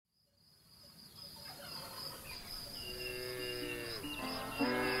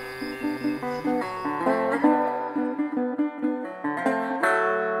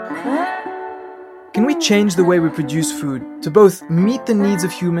Can we change the way we produce food to both meet the needs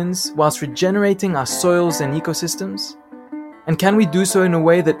of humans whilst regenerating our soils and ecosystems? And can we do so in a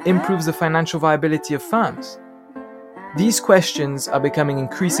way that improves the financial viability of farms? These questions are becoming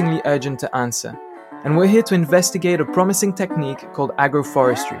increasingly urgent to answer, and we're here to investigate a promising technique called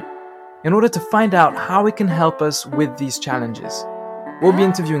agroforestry in order to find out how it can help us with these challenges. We'll be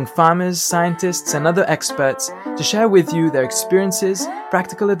interviewing farmers, scientists, and other experts to share with you their experiences,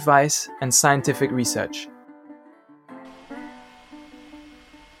 practical advice, and scientific research.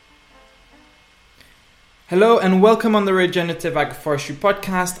 Hello and welcome on the Regenerative Agroforestry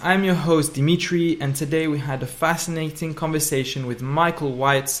podcast. I'm your host Dimitri, and today we had a fascinating conversation with Michael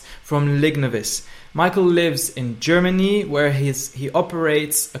Weitz from Lignovis. Michael lives in Germany, where he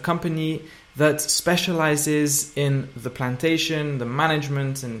operates a company that specializes in the plantation, the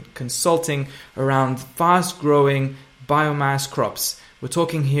management and consulting around fast-growing biomass crops. We're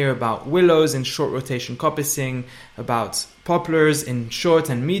talking here about willows in short rotation coppicing, about poplars in short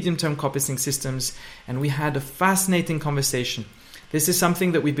and medium-term coppicing systems, and we had a fascinating conversation. This is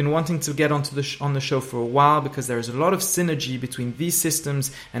something that we've been wanting to get on the show for a while because there is a lot of synergy between these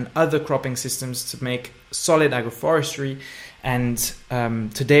systems and other cropping systems to make solid agroforestry. And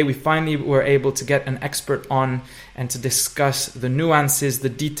today we finally were able to get an expert on and to discuss the nuances, the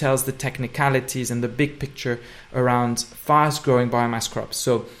details, the technicalities, and the big picture around fast-growing biomass crops.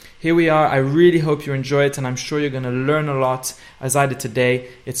 So here we are. I really hope you enjoy it, and I'm sure you're going to learn a lot as I did today.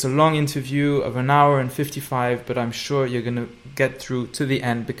 It's a long interview of 1 hour and 55, but I'm sure you're going to get through to the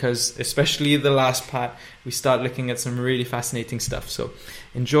end because especially the last part, we start looking at some really fascinating stuff. So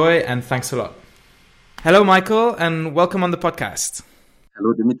enjoy, and thanks a lot. Hello, Michael, and welcome on the podcast.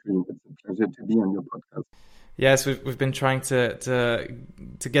 Hello, Dimitri. It's a pleasure to be on your podcast. Yes, we've been trying to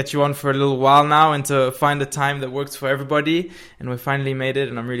get you on for a little while now and to find a time that works for everybody, and we finally made it,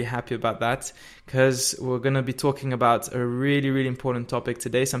 and I'm really happy about that because we're going to be talking about a really, really important topic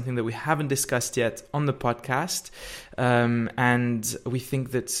today, something that we haven't discussed yet on the podcast, and we think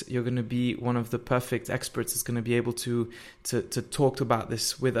that you're going to be one of the perfect experts that's going to be able to talk about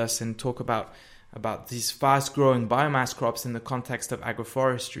this with us and talk about these fast-growing biomass crops in the context of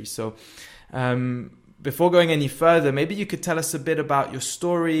agroforestry. So before going any further, maybe you could tell us a bit about your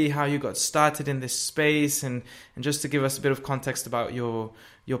story, how you got started in this space, and just to give us a bit of context about your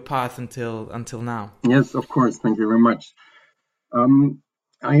path until now. Yes, of course. Thank you very much.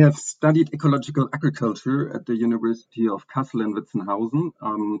 I have studied ecological agriculture at the University of Kassel in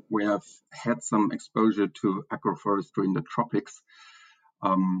Witzenhausen, where I've had some exposure to agroforestry in the tropics.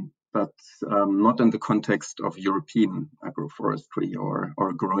 But not in the context of European agroforestry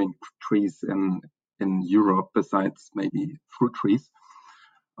or growing trees in Europe, besides maybe fruit trees.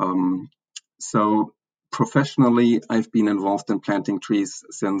 So professionally, I've been involved in planting trees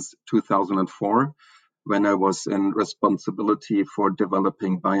since 2004, when I was in responsibility for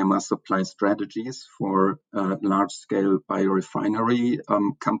developing biomass supply strategies for a large-scale biorefinery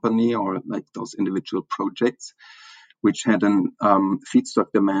company, or like those individual projects, which had an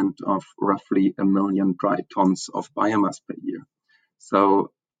feedstock demand of roughly 1 million dry tons of biomass per year.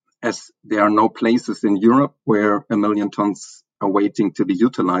 So as there are no places in Europe where 1 million tons are waiting to be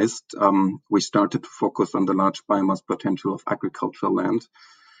utilized, we started to focus on the large biomass potential of agricultural land.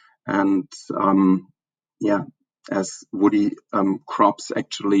 And as woody crops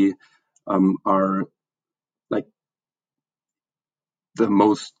actually are like the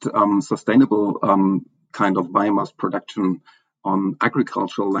most sustainable kind of biomass production on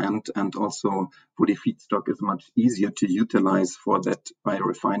agricultural land, and also woody feedstock is much easier to utilize for that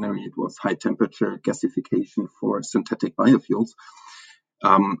biorefinery. It was high temperature gasification for synthetic biofuels.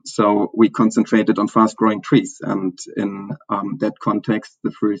 So we concentrated on fast growing trees, and in that context,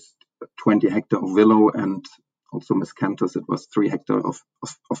 the first 20 hectare of willow and also miscanthus, it was 3 hectare of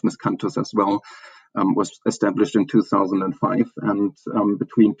miscanthus as well, was established in 2005, and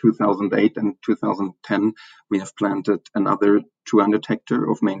between 2008 and 2010 we have planted another 200 hectare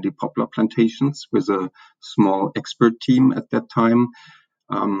of mainly poplar plantations with a small expert team at that time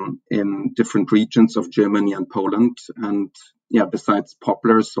in different regions of Germany and Poland. And besides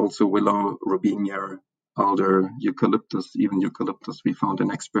poplars, also willow, robinia, alder, eucalyptus, we found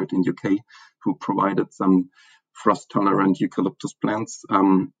an expert in UK who provided some frost-tolerant eucalyptus plants,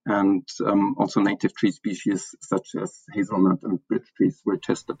 and also native tree species such as hazelnut and birch trees were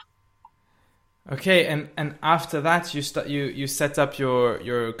tested. Okay, and after that you set up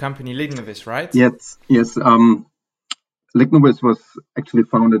your company Lignovis, right? Yes. Lignovis was actually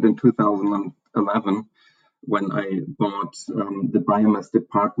founded in 2011 when I bought the biomass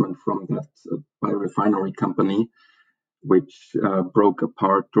department from that biorefinery company. which broke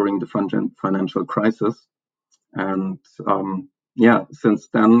apart during the financial crisis. And since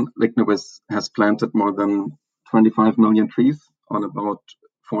then, Lignovis has planted more than 25 million trees on about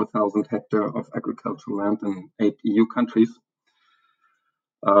 4,000 hectares of agricultural land in 8 EU countries.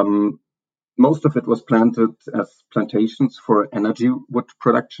 Most of it was planted as plantations for energy wood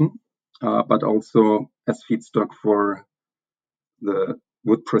production, but also as feedstock for the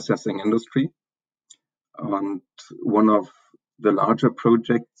wood processing industry. And one of the larger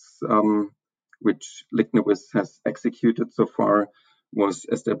projects which Lignovis has executed so far was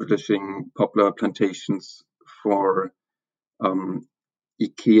establishing poplar plantations for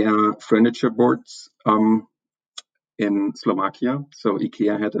IKEA furniture boards in Slovakia. So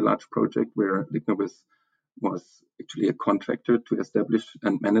IKEA had a large project where Lignovis was actually a contractor to establish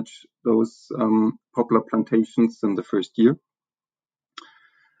and manage those poplar plantations in the first year.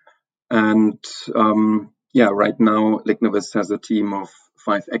 And right now Lignovis has a team of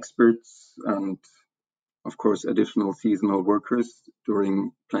 5 experts and, of course, additional seasonal workers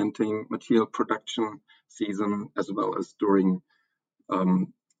during planting material production season, as well as during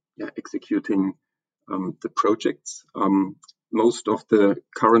executing the projects. Most of the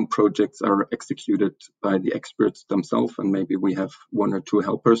current projects are executed by the experts themselves, and maybe we have 1 or 2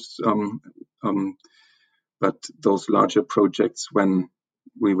 helpers. But those larger projects, when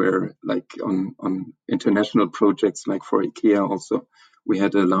we were like on international projects, like for IKEA also, we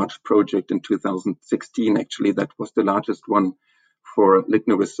had a large project in 2016. Actually, that was the largest one for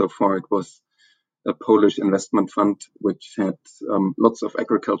Lignovis so far. It was a Polish investment fund which had lots of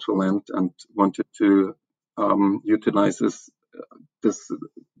agricultural land and wanted to utilize this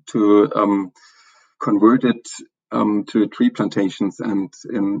to convert it to tree plantations. And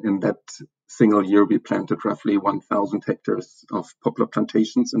in that single year, we planted roughly 1,000 hectares of poplar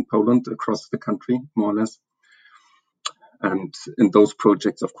plantations in Poland across the country, more or less. And in those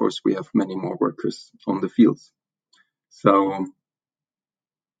projects, of course, we have many more workers on the fields. So,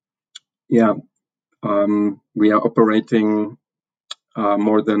 we are operating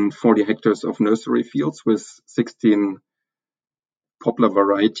more than 40 hectares of nursery fields with 16 poplar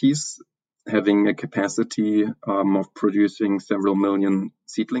varieties, having a capacity of producing several million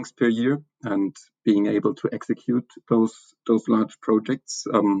seedlings per year and being able to execute those large projects.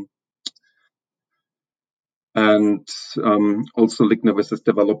 Also Lignovis is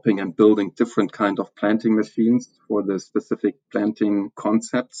developing and building different kind of planting machines for the specific planting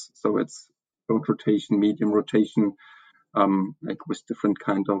concepts. So it's short rotation, medium rotation, like with different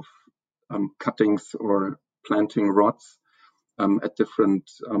kind of cuttings or planting rods at different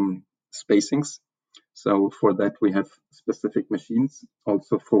spacings. So for that, we have specific machines.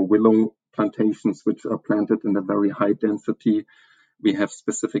 Also for willow plantations, which are planted in a very high density, we have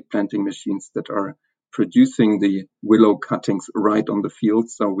specific planting machines that are producing the willow cuttings right on the field.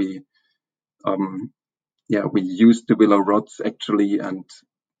 So we use the willow rods actually, and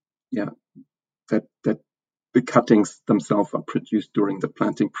that the cuttings themselves are produced during the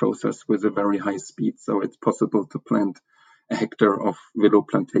planting process with a very high speed. So it's possible to plant a hectare of willow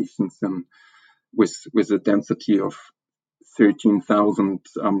plantations and with a density of 13,000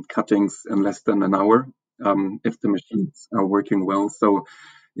 cuttings in less than an hour, if the machines are working well. So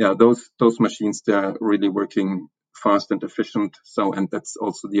those machines, they're really working fast and efficient. So, and that's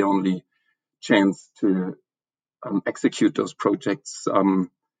also the only chance to execute those projects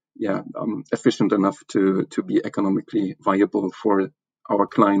efficient enough to be economically viable for our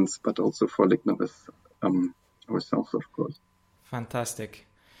clients, but also for Lignovis ourselves, of course. Fantastic.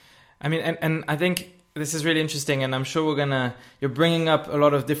 I mean, and I think this is really interesting, and I'm sure you're bringing up a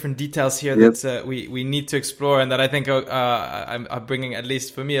lot of different details here that we need to explore, and that I think are bringing, at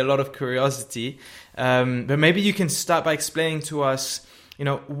least for me, a lot of curiosity. But maybe you can start by explaining to us,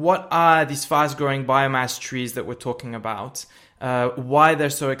 what are these fast-growing biomass trees that we're talking about? Why they're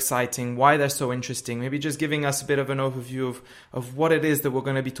so exciting, why they're so interesting. Maybe just giving us a bit of an overview of what it is that we're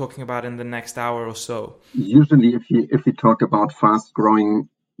going to be talking about in the next hour or so. Usually, if you talk about fast-growing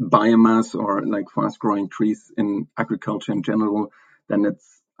biomass or like fast-growing trees in agriculture in general, then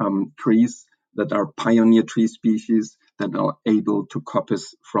it's trees that are pioneer tree species that are able to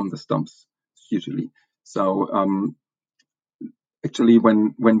coppice from the stumps, usually. So actually,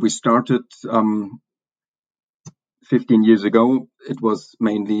 when we started 15 years ago, it was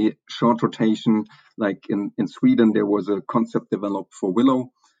mainly short rotation. Like in Sweden, there was a concept developed for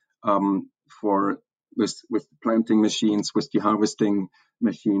willow, with planting machines, with the harvesting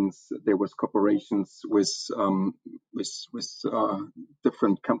machines. There was cooperations with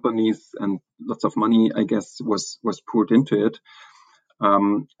different companies, and lots of money, I guess, was poured into it.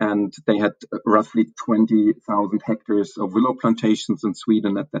 And they had roughly 20,000 hectares of willow plantations in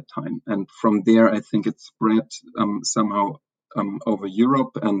Sweden at that time. And from there, I think it spread somehow over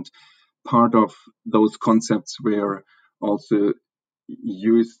Europe. And part of those concepts were also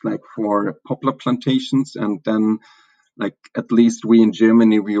used like for poplar plantations. And then, like, at least we in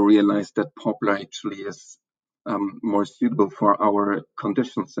Germany, we realized that poplar actually is more suitable for our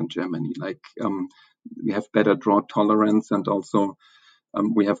conditions in Germany. Like, we have better drought tolerance, and also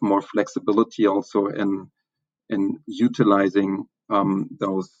we have more flexibility also in utilizing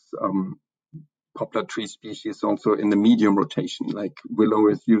those poplar tree species also in the medium rotation. Like, willow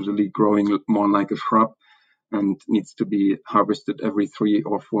is usually growing more like a shrub and needs to be harvested every 3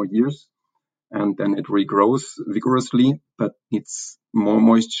 or 4 years, and then it regrows vigorously, but needs more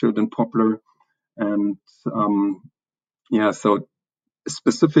moisture than poplar. And so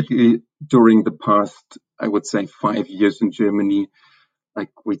specifically during the past, I would say 5 years in Germany,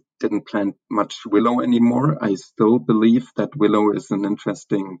 like, we didn't plant much willow anymore. I still believe that willow is an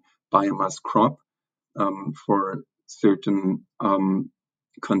interesting biomass crop for certain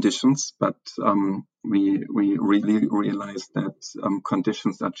conditions, but we really realize that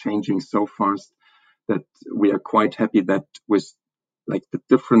conditions are changing so fast that we are quite happy that with like the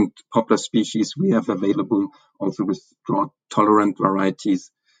different poplar species we have available, also with drought tolerant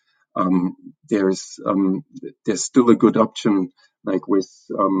varieties, there's still a good option, like with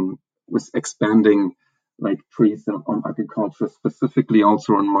expanding like trees on agriculture, specifically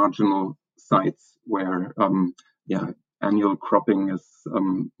also on marginal sites where annual cropping is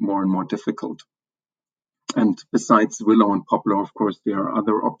more and more difficult. And besides willow and poplar, of course, there are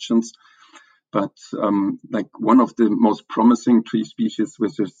other options. But like one of the most promising tree species,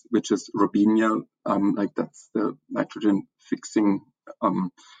 which is Robinia, like that's the nitrogen fixing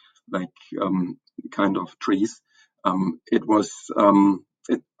kind of trees. It's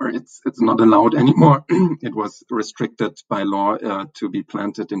not allowed anymore. It was restricted by law to be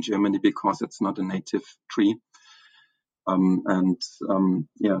planted in Germany because it's not a native tree.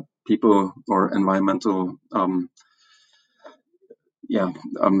 People or environmental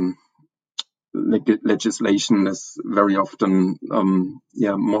legislation is very often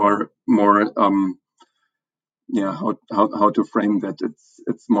how to frame that.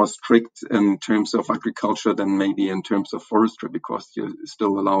 It's more strict in terms of agriculture than maybe in terms of forestry, because you're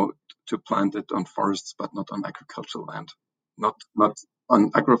still allowed to plant it on forests but not on agricultural land, not on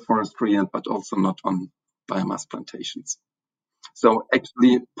agroforestry, but also not on biomass plantations. So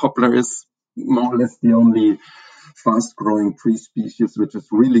actually poplar is more or less the only fast growing tree species which is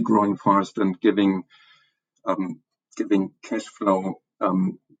really growing fast and giving cash flow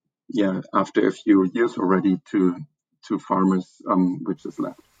after a few years already to farmers, which is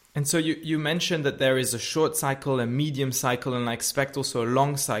left. And so you mentioned that there is a short cycle, a medium cycle, and I expect also a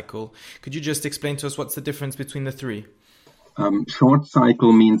long cycle. Could you just explain to us what's the difference between the three? Short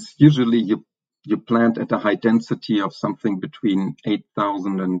cycle means usually you plant at a high density of something between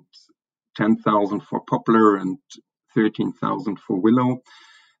 8,000 and 10,000 for poplar and 13,000 for willow.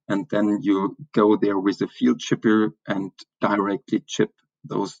 And then you go there with a field chipper and directly chip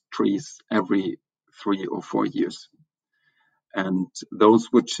those trees every 3 or 4 years. And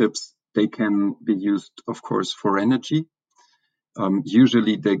those wood chips, they can be used, of course, for energy.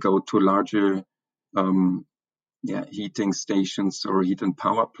 Usually they go to larger heating stations or heat and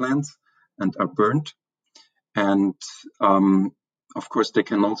power plants and are burnt. And of course, they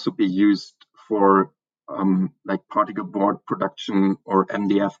can also be used for like particle board production or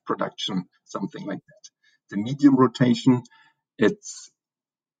MDF production, something like that. The medium rotation, it's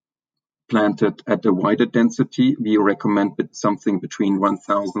planted at a wider density. We recommend something between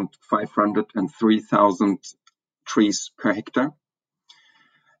 1,500 and 3,000 trees per hectare.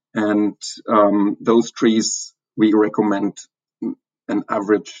 And those trees, we recommend an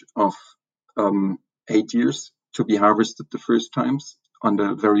average of 8 years to be harvested the first times.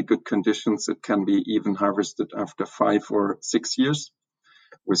 Under very good conditions, it can be even harvested after 5 or 6 years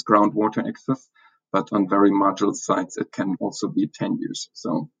with groundwater access. But on very marginal sites, it can also be 10 years.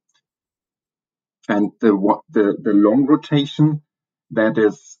 So, and the long rotation, that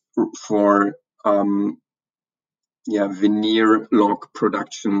is for veneer log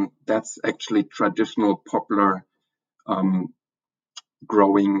production. That's actually traditional poplar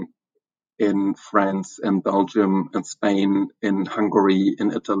growing in France and Belgium and Spain, in Hungary,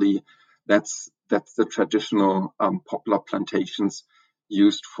 in Italy. That's the traditional poplar plantations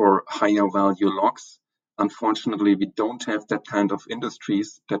used for higher value logs. Unfortunately, we don't have that kind of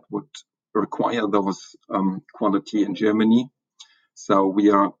industries that would require those quality in Germany. So we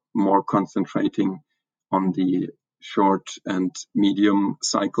are more concentrating on the short and medium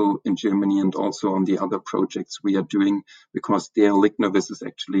cycle in Germany, and also on the other projects we are doing, because their lignovis is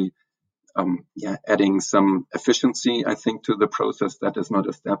actually adding some efficiency, I think, to the process that is not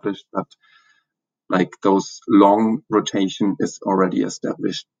established, but like those long rotation is already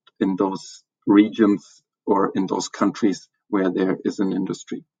established in those regions or in those countries where there is an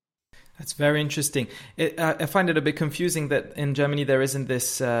industry. That's very interesting. I find it a bit confusing that in Germany there isn't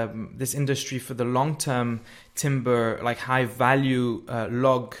this this industry for the long-term timber, like high-value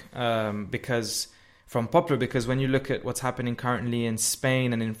log, because from poplar. Because when you look at what's happening currently in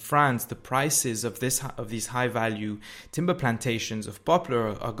Spain and in France, the prices of these high-value timber plantations of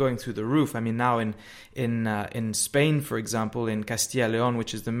poplar are going through the roof. I mean, now in Spain, for example, in Castilla y León,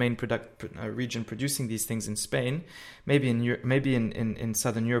 which is the main region producing these things in Spain, maybe in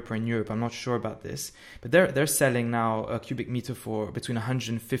Southern Europe or in Europe, I'm not sure about this, but they're selling now a cubic meter for between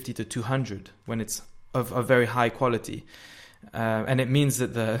 150 to 200 when it's of very high quality. And it means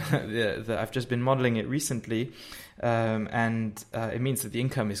that I've just been modeling it recently, and it means that the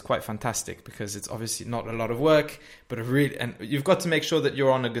income is quite fantastic, because it's obviously not a lot of work, but and you've got to make sure that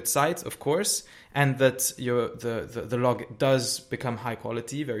you're on a good site, of course, and that the log does become high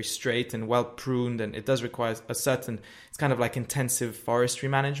quality, very straight and well pruned, and it does require it's kind of like intensive forestry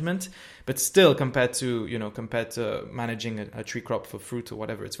management, but still compared to managing a tree crop for fruit or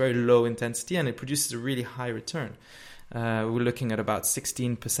whatever, it's very low intensity and it produces a really high return. We're looking at about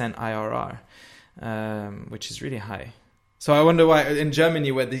 16% IRR, which is really high. So I wonder why in Germany,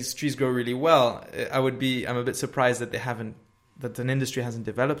 where these trees grow really well, I'm a bit surprised that that an industry hasn't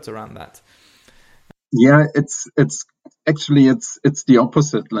developed around that. Yeah, it's actually it's the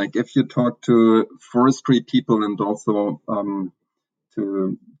opposite. Like if you talk to forestry people and also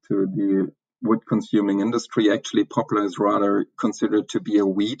to the wood consuming industry, actually poplar is rather considered to be a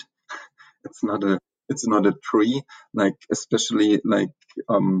weed. It's not a tree. Like especially like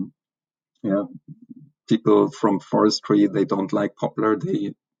people from forestry, they don't like poplar.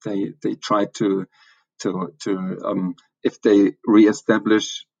 They try to if they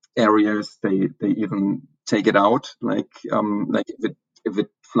reestablish areas, they even take it out. Like if it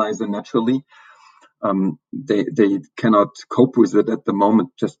flies naturally, they cannot cope with it at the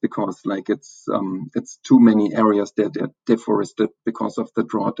moment, just because like it's too many areas that are deforested because of the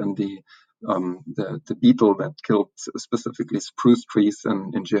drought and the beetle that killed specifically spruce trees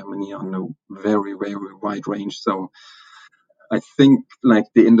in Germany on a very, very wide range. So I think like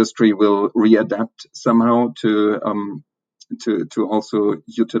the industry will readapt somehow to also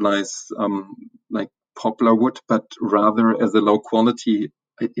utilize like poplar wood, but rather as a low quality.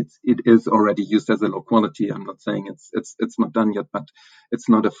 It is already used as a low quality. I'm not saying it's not done yet, but it's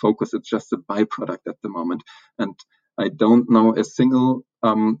not a focus. It's just a byproduct at the moment. And I don't know a single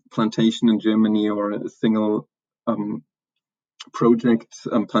plantation in Germany or a single project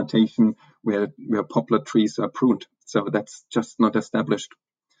plantation where poplar trees are pruned. So that's just not established.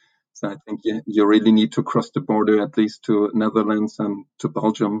 So I think you really need to cross the border at least to Netherlands and to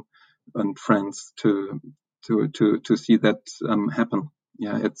Belgium and France to see that happen.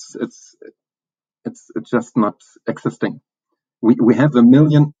 Yeah, it's just not existing. We have a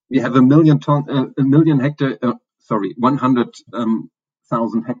million hectare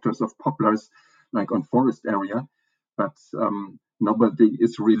 100,000 hectares of poplars like on forest area, but nobody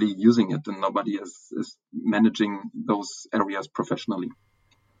is really using it and nobody is managing those areas professionally.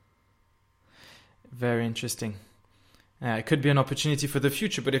 Very interesting. It could be an opportunity for the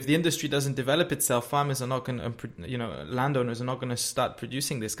future, but if the industry doesn't develop itself, farmers are not going to, landowners are not going to start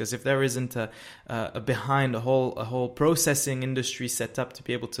producing this, because if there isn't a whole processing industry set up to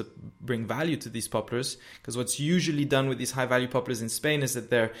be able to bring value to these poplars, because what's usually done with these high value poplars in Spain is that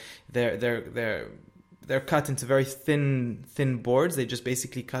they're cut into very thin boards. They just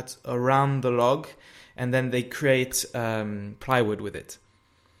basically cut around the log, and then they create plywood with it,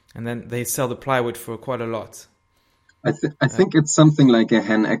 and then they sell the plywood for quite a lot. I think it's something like a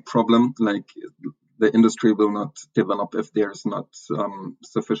hen egg problem. Like the industry will not develop if there's not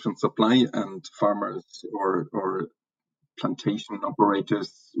sufficient supply, and farmers or plantation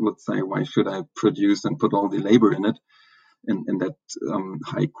operators would say, why should I produce and put all the labor in it in that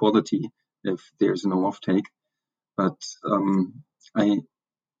high quality if there's no offtake? But I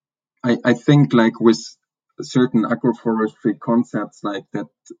think like with certain agroforestry concepts like that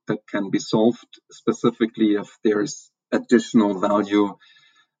can be solved, specifically if there's additional value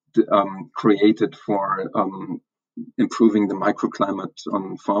created for improving the microclimate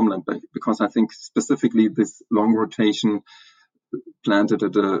on farmland, because I think specifically this long rotation planted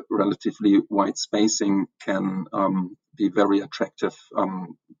at a relatively wide spacing can be very attractive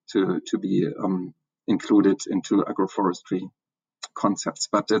to be included into agroforestry concepts.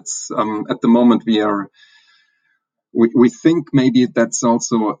 But it's at the moment we think maybe that's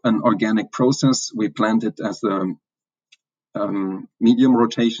also an organic process. We plant it as a medium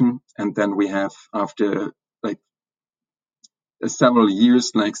rotation, and then we have, after like several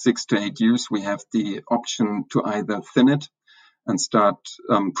years, like 6 to 8 years, we have the option to either thin it and start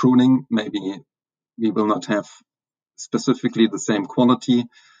pruning. Maybe we will not have specifically the same quality,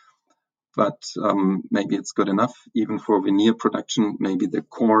 but maybe it's good enough even for veneer production. Maybe the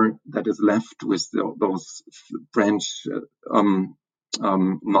core that is left with those branch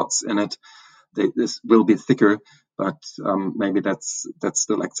knots in it, this will be thicker, but maybe that's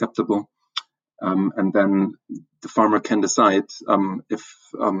still acceptable. And then the farmer can decide if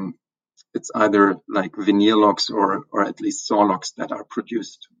it's either like veneer logs or at least saw logs that are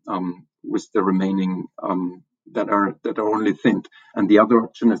produced with the remaining that are only thinned. And the other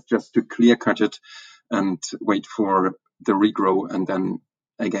option is just to clear cut it and wait for the regrow, and then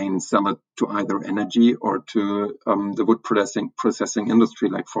again sell it to either energy or to the wood processing industry,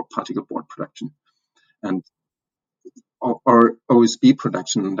 like for particle board production and or OSB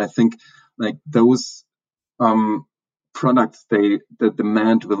production. And I think like those products, the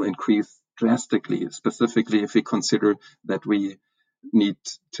demand will increase drastically, specifically if we consider that we need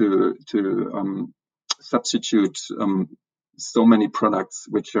to substitute so many products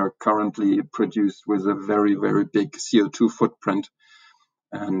which are currently produced with a very, very big CO2 footprint.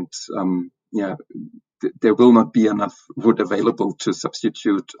 And there will not be enough wood available to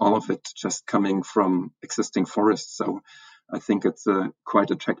substitute all of it just coming from existing forests. So I think it's a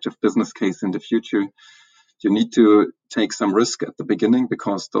quite attractive business case in the future. You need to take some risk at the beginning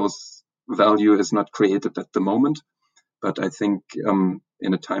because those value is not created at the moment. But I think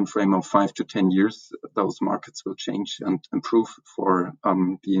in a time frame of 5 to 10 years, those markets will change and improve for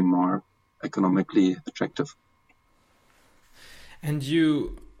being more economically attractive. And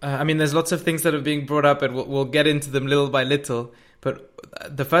there's lots of things that are being brought up, and we'll get into them little by little. But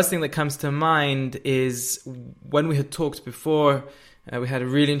the first thing that comes to mind is when we had talked before, we had a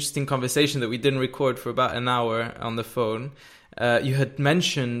really interesting conversation that we didn't record for about an hour on the phone. You had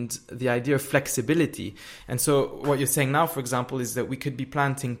mentioned the idea of flexibility. And so what you're saying now, for example, is that we could be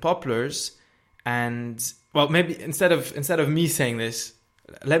planting poplars and, well, maybe instead of me saying this,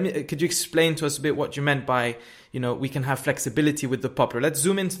 could you explain to us a bit what you meant by, we can have flexibility with the poplar? Let's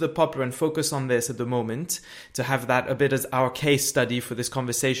zoom into the poplar and focus on this at the moment to have that a bit as our case study for this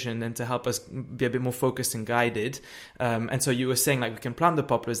conversation and to help us be a bit more focused and guided. And so you were saying like we can plant the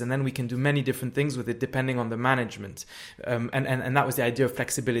poplars and then we can do many different things with it depending on the management. And that was the idea of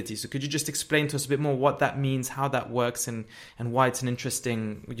flexibility. So could you just explain to us a bit more what that means, how that works, and why it's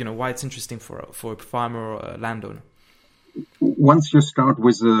interesting for a farmer or a landowner? Once you start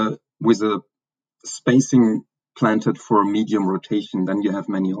with a spacing planted for medium rotation, then you have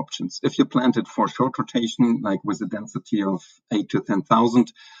many options. If you plant it for short rotation, like with a density of 8 to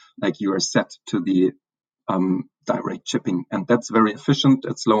 10,000, like you are set to the direct chipping, and that's very efficient.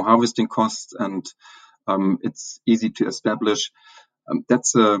 It's low harvesting costs, and it's easy to establish.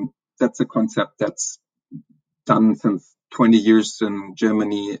 That's a concept that's done since 20 years in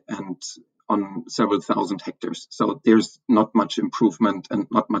Germany and on several thousand hectares. So there's not much improvement and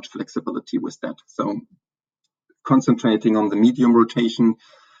not much flexibility with that. So concentrating on the medium rotation,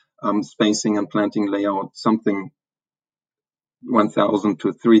 spacing and planting layout, something 1,000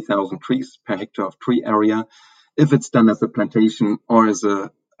 to 3,000 trees per hectare of tree area. If it's done as a plantation or as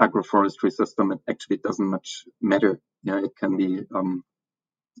a agroforestry system, it actually doesn't much matter. Yeah, it can be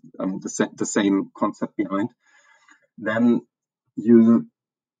the same concept behind. Then you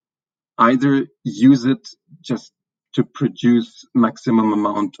either use it just to produce maximum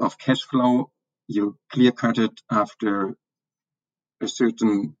amount of cash flow. You clear cut it after a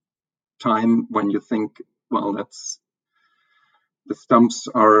certain time when you think, well, that's the stumps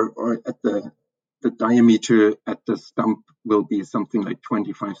are, or at the diameter at the stump will be something like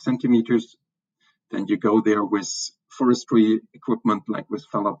 25 centimeters. Then you go there with forestry equipment, like with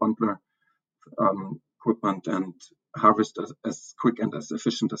feller bundler equipment, and harvest as quick and as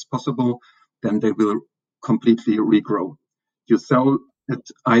efficient as possible. Then they will completely regrow. You sell it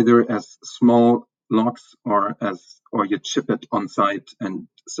either as small logs or you chip it on site and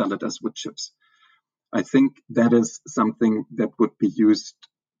sell it as wood chips. I think that is something that would be used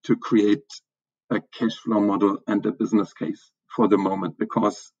to create a cash flow model and a business case for the moment,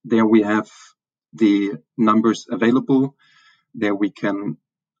 because there we have the numbers available. There we can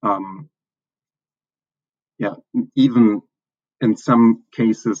even in some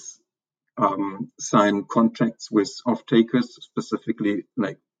cases sign contracts with off-takers, specifically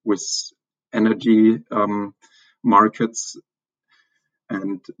like with energy markets.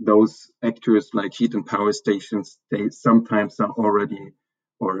 And those actors like heat and power stations, they sometimes are already,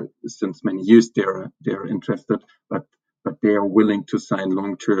 or since many years they're interested, but they are willing to sign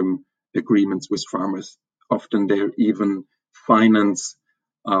long-term agreements with farmers. Often they even finance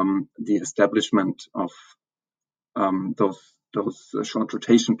the establishment of those short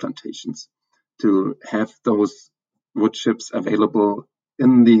rotation plantations to have those wood chips available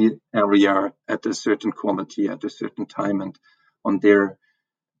in the area at a certain quality at a certain time and on their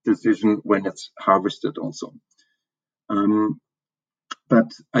decision when it's harvested also.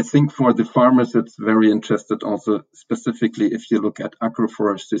 But I think for the farmers, it's very interested also specifically if you look at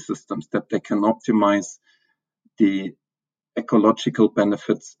agroforestry systems that they can optimize the ecological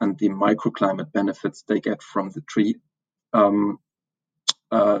benefits and the microclimate benefits they get from the tree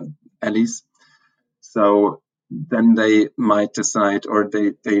alleys. So then they might decide or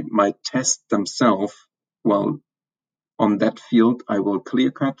they might test themselves, well, on that field, I will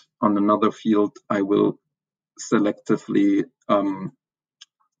clear cut. On another field, I will selectively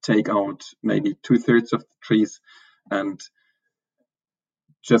take out maybe 2/3 of the trees and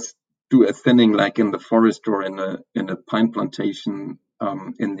just do a thinning like in the forest or in a pine plantation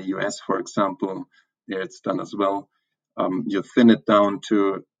in the US, for example. There it's done as well. You thin it down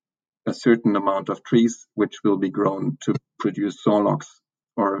to a certain amount of trees, which will be grown to produce sawlogs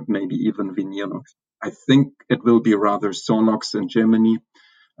or maybe even veneer logs. I think it will be rather sawlogs in Germany.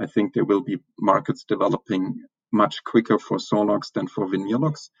 I think there will be markets developing much quicker for sawlogs than for veneer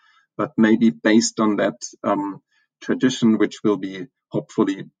logs, but maybe based on that tradition, which will be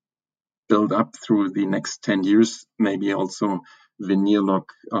hopefully built up through the next 10 years, maybe also veneer log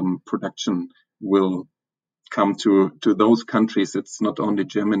production will come to those countries. It's not only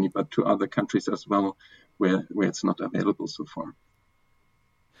Germany, but to other countries as well, where it's not available so far.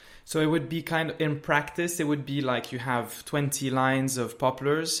 So it would be kind of, in practice, it would be like you have 20 lines of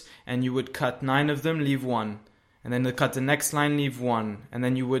poplars and you would cut 9 of them, leave 1. And then cut the next line, leave 1. And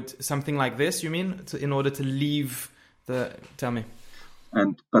then you would, something like this, you mean, in order to leave the, tell me.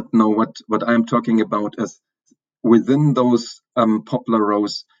 But no, what I'm talking about is within those poplar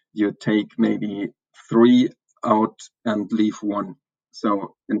rows, you take maybe 3 out and leave 1.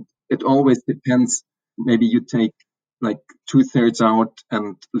 So and it always depends. Maybe you take like 2/3 out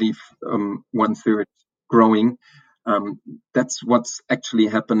and leave 1/3 growing. That's what's actually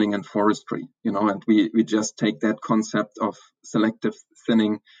happening in forestry, and we just take that concept of selective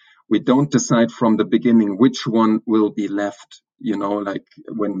thinning. We don't decide from the beginning which one will be left, like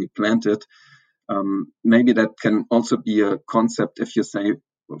when we plant it. Maybe that can also be a concept if you say,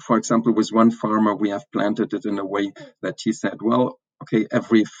 for example, with one farmer, we have planted it in a way that he said, well, okay,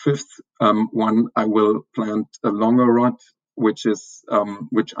 every 5th one, I will plant a longer rod, which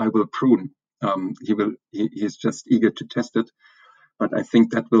I will prune. He's just eager to test it. But I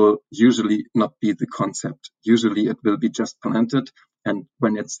think that will usually not be the concept. Usually it will be just planted. And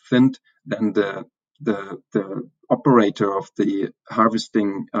when it's thinned, then the operator of the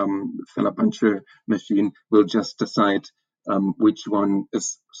harvesting filler buncher machine will just decide which one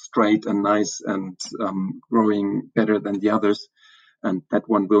is straight and nice and growing better than the others. And that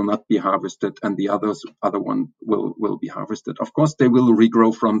one will not be harvested, and the other one will be harvested. Of course, they will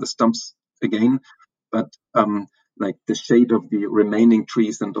regrow from the stumps again, but like the shade of the remaining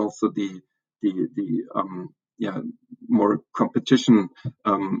trees and also the more competition,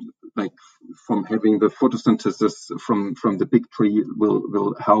 like from having the photosynthesis from the big tree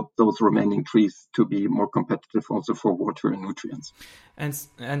will help those remaining trees to be more competitive also for water and nutrients.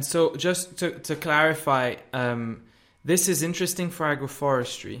 And so just to clarify, this is interesting for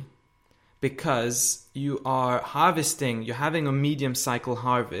agroforestry because you are harvesting, you're having a medium cycle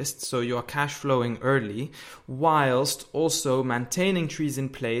harvest, so you're cash flowing early, whilst also maintaining trees in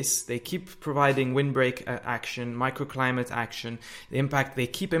place. They keep providing windbreak action, microclimate action, they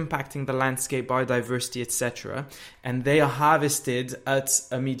keep impacting the landscape, biodiversity, etc. And they are harvested at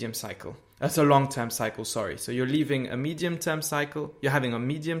a medium cycle. That's a long-term cycle, sorry. So you're leaving a medium-term cycle, you're having a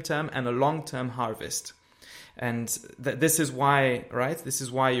medium-term and a long-term harvest. And this is why, right? This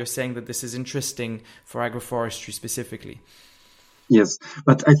is why you're saying that this is interesting for agroforestry specifically. Yes,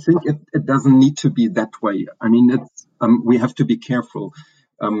 but I think it doesn't need to be that way. I mean, we have to be careful.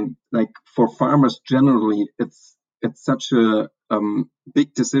 Like for farmers generally, it's such a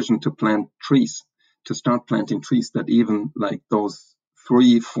big decision to plant trees, to start planting trees, that even like those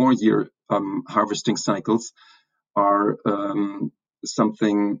 3-4 year harvesting cycles are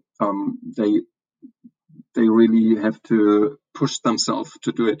something they really have to push themselves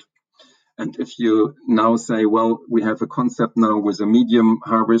to do it. And if you now say, well, we have a concept now with a medium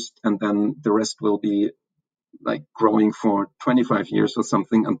harvest, and then the rest will be like growing for 25 years or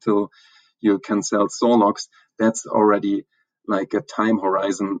something until you can sell saw logs, that's already like a time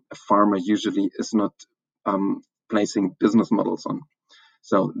horizon a farmer usually is not placing business models on.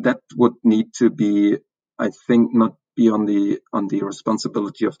 So that would need to be, I think, not be on the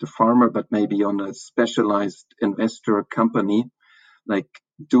responsibility of the farmer, but maybe on a specialized investor company, like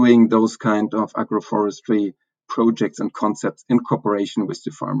doing those kind of agroforestry projects and concepts in cooperation with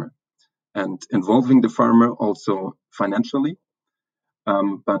the farmer and involving the farmer also financially,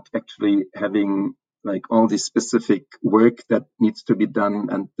 but actually having like all the specific work that needs to be done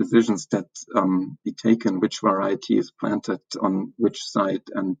and decisions that be taken, which variety is planted on which site.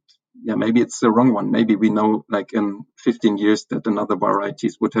 And yeah, maybe it's the wrong one. Maybe we know like in 15 years that another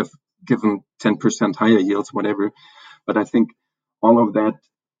varieties would have given 10% higher yields, whatever. But I think all of that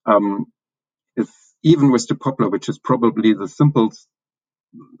is, even with the poplar, which is probably the simplest,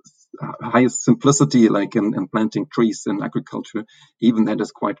 highest simplicity, like in planting trees in agriculture, even that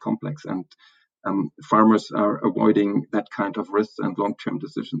is quite complex. And farmers are avoiding that kind of risks and long-term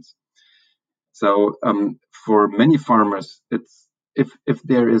decisions. So for many farmers, it's if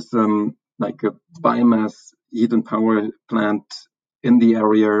there is like a biomass heat and power plant in the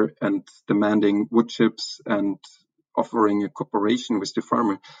area and demanding wood chips and offering a cooperation with the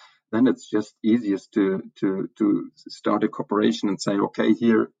farmer, then it's just easiest to start a cooperation and say, okay,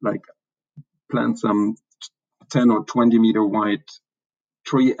 here, like plant some 10 or 20 meter wide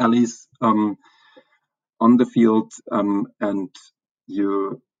tree alleys on the field, and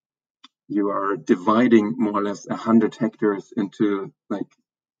you are dividing more or less 100 hectares into like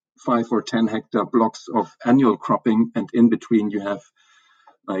 5 or 10 hectare blocks of annual cropping, and in between you have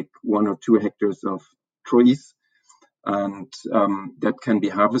like 1 or 2 hectares of trees, and that can be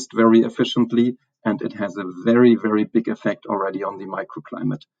harvested very efficiently, and it has a very, very big effect already on the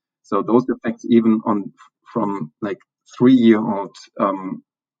microclimate. So those effects even on from like 3-year-old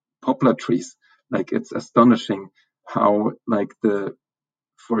poplar trees, like it's astonishing how like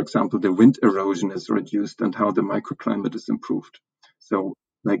for example, the wind erosion is reduced and how the microclimate is improved. So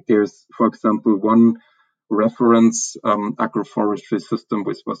like there's, for example, one reference agroforestry system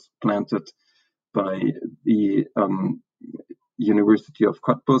which was planted by the University of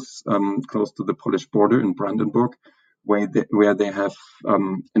Cottbus, close to the Polish border in Brandenburg, where they have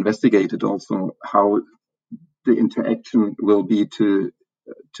investigated also how the interaction will be to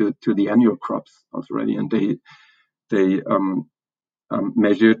the annual crops already, and they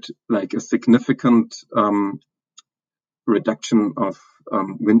measured like a significant reduction of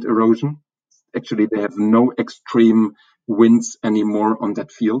wind erosion. Actually, they have no extreme winds anymore on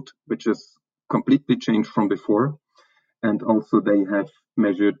that field, which is completely changed from before. And also they have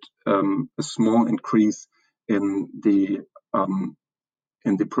measured a small increase in the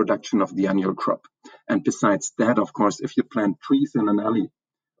production of the annual crop. And besides that, of course, if you plant trees in an alley,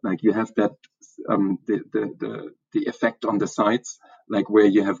 like you have that the effect on the sides, like where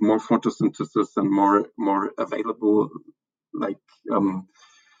you have more photosynthesis and more available, like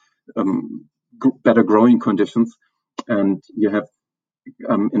better growing conditions, and you have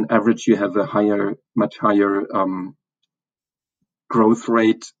in average you have a much higher growth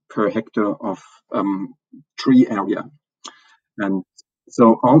rate per hectare of tree area. And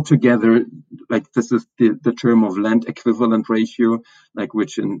so altogether, like this is the term of land equivalent ratio, like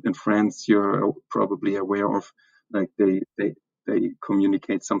which in France you're probably aware of, like they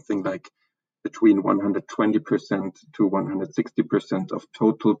communicate something like between 120% to 160% of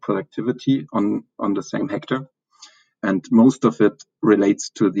total productivity on the same hectare. And most of it relates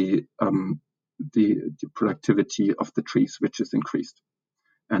to the productivity of the trees, which is increased.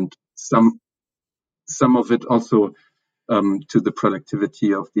 And some of it also to the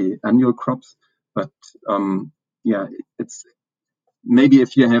productivity of the annual crops. But yeah, it's maybe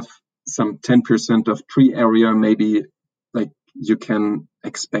if you have some 10% of tree area, maybe like you can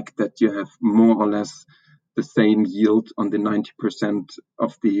expect that you have more or less the same yield on the 90%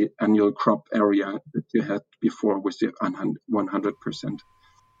 of the annual crop area that you had before with the 100%.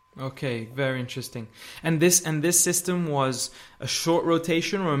 Okay, very interesting. And this system was a short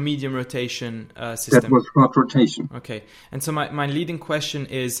rotation or a medium rotation system? That was short rotation. Okay. And so my leading question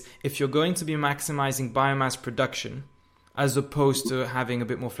is, if you're going to be maximizing biomass production, as opposed to having a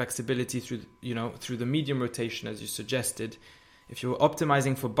bit more flexibility through the medium rotation, as you suggested, if you're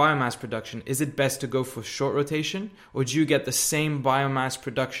optimizing for biomass production, is it best to go for short rotation, or do you get the same biomass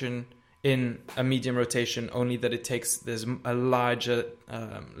production in a medium rotation, only that there's a larger,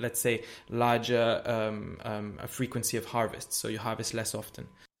 a frequency of harvest, so you harvest less often?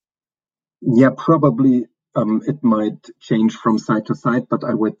 Yeah, probably it might change from side to side, but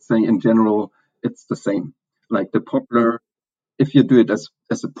I would say in general it's the same. Like the poplar, if you do it as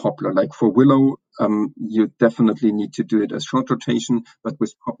a poplar, like for willow, you definitely need to do it as short rotation. But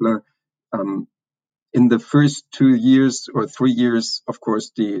with poplar, um, in the first 2 years or 3 years, of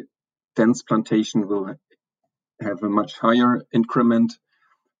course, the dense plantation will have a much higher increment,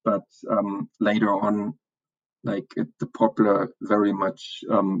 but later on, the poplar very much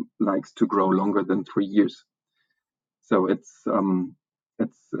likes to grow longer than 3 years. So it's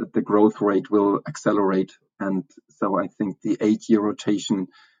the growth rate will accelerate, and so I think the 8 year rotation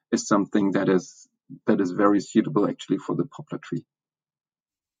is something that is very suitable actually for the poplar tree.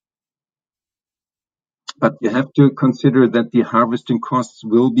 But you have to consider that the harvesting costs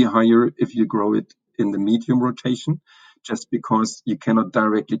will be higher if you grow it in the medium rotation, just because you cannot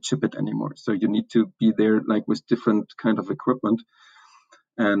directly chip it anymore. So you need to be there like with different kind of equipment.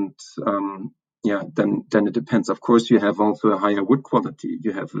 And yeah, then it depends. Of course, you have also a higher wood quality.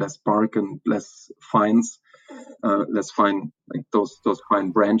 You have less bark and less fines, less fine like those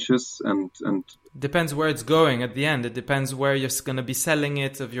fine branches and Depends where it's going at the end. It depends where you're going to be selling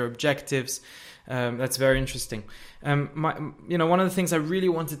it, of your objectives. That's very interesting. One of the things I really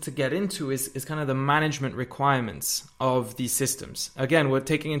wanted to get into is kind of the management requirements of these systems. Again, we're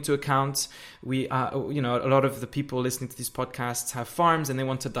taking into account a lot of the people listening to these podcasts have farms and they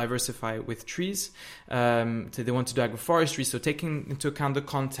want to diversify with trees. So they want to do agroforestry. So taking into account the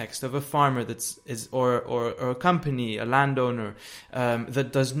context of a farmer or a company, a landowner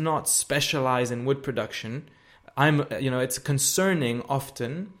that does not specialize in wood production, it's concerning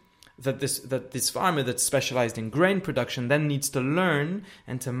often that this farmer that's specialized in grain production then needs to learn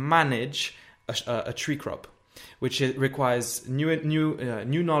and to manage a tree crop, which requires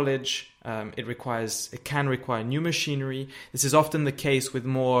new knowledge. It can require new machinery. This is often the case with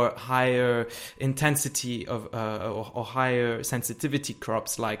more higher intensity of or higher sensitivity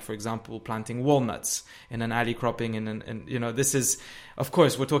crops, like for example planting walnuts in an alley cropping, and this is, of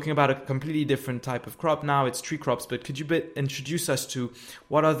course, we're talking about a completely different type of crop now. It's tree crops, but could you introduce us to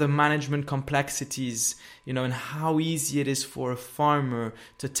what are the management complexities, and how easy it is for a farmer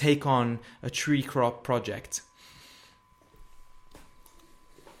to take on a tree crop project?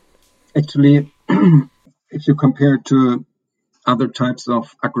 actually, if you compare to other types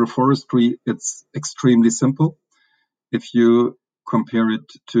of agroforestry, it's extremely simple. If you compare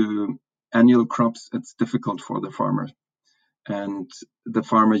it to annual crops, it's difficult for the farmer. And the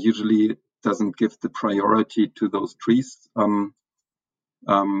farmer usually doesn't give the priority to those trees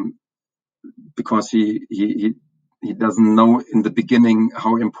because he doesn't know in the beginning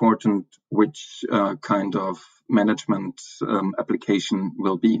how important which kind of management application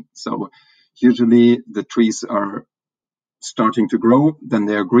will be. So usually the trees are starting to grow, then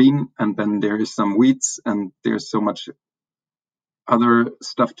they're green, and then there is some weeds, and there's so much other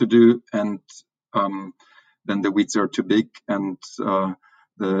stuff to do, and then the weeds are too big, and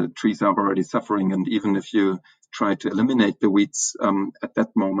the trees are already suffering. And even if you try to eliminate the weeds at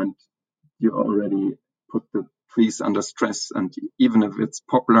that moment, you already put the trees under stress, and even if it's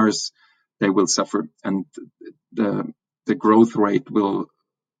poplars, they will suffer, and the growth rate will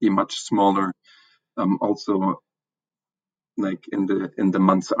be much smaller. Also, like in the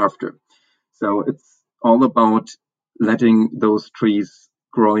months after. So it's all about letting those trees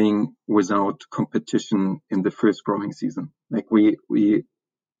growing without competition in the first growing season. Like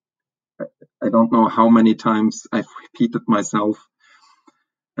I don't know how many times I've repeated myself,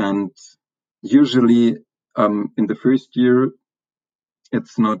 and usually in the first year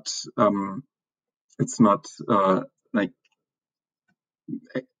it's not like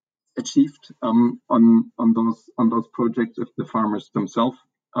achieved on those projects if the farmers themselves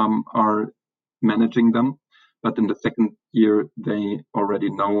are managing them. But in the second year, they already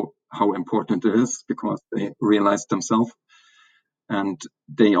know how important it is because they realize themselves. And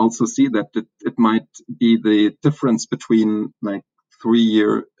they also see that it might be the difference between like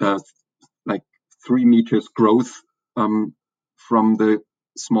 3 meters growth from the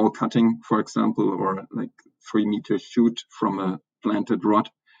small cutting, for example, or like 3 meter shoot from a planted rod,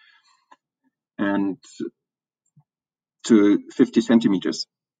 and to 50 centimeters.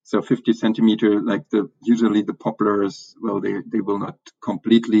 So 50 centimeter, like usually the poplars, well, they will not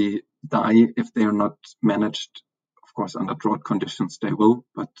completely die if they are not managed. Of course, under drought conditions, they will,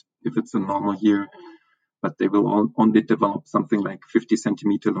 but if it's a normal year, but they will only develop something like 50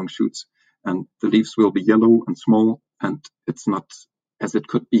 centimeter long shoots, and the leaves will be yellow and small, and it's not as it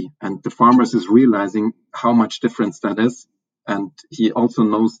could be. And the farmers is realizing how much difference that is. And he also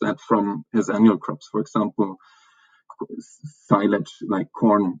knows that from his annual crops. For example, silage like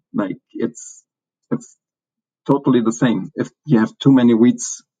corn, like it's totally the same. If you have too many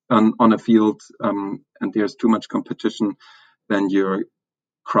weeds on a field and there's too much competition, then your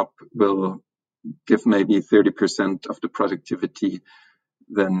crop will give maybe 30% of the productivity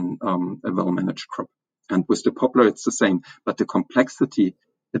than a well-managed crop. And with the poplar, it's the same, but the complexity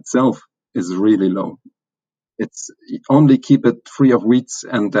itself is really low. It's only keep it free of weeds,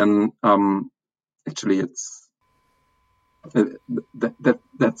 and then actually it's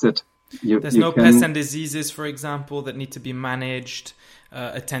that's it. There's no pests and diseases, for example, that need to be managed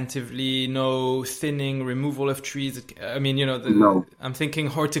attentively. No thinning, removal of trees. I mean, no. I'm thinking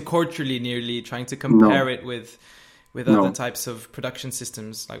horticulturally, nearly trying to compare it with other types of production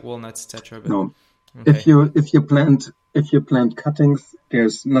systems like walnuts, etc. No. Okay. If you plant cuttings,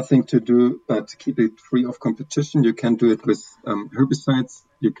 there's nothing to do but keep it free of competition. You can do it with herbicides.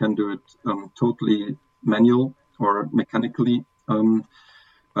 You can do it totally manual or mechanically.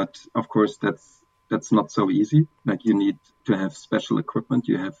 But of course, that's not so easy. Like you need to have special equipment.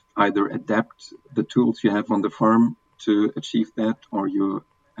 You have either adapt the tools you have on the farm to achieve that, or you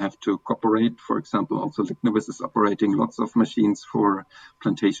have to cooperate. For example, also Lignovis is operating lots of machines for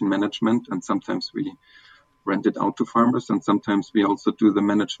plantation management, and sometimes we rent it out to farmers, and sometimes we also do the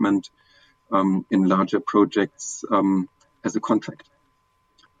management in larger projects as a contract.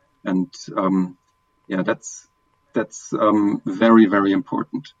 And that's very, very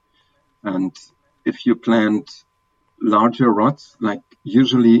important. And if you plant larger rods, like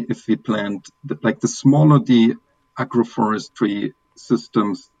usually if we plant, like the smaller the agroforestry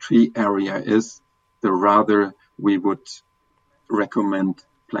system's tree area is, the rather we would recommend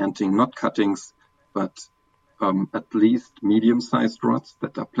planting not cuttings, but at least medium-sized rods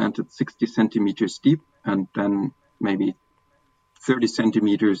that are planted 60 centimeters deep, and then maybe 30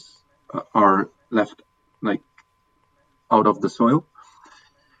 centimeters are left like out of the soil,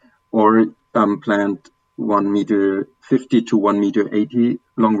 or plant 1 meter 50 to 1 meter 80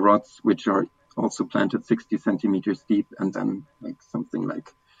 long rods, which are also planted 60 centimeters deep, and then like something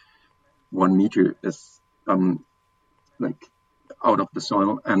like 1 meter is like out of the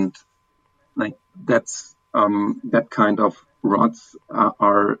soil, and like that's that kind of rods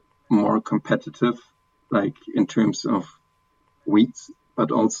are more competitive, like in terms of weeds,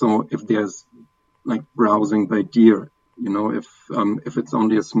 but also if there's like browsing by deer, if it's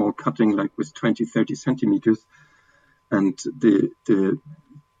only a small cutting like with 20-30 centimeters and the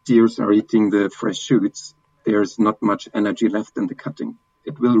deers are eating the fresh shoots, there's not much energy left in the cutting.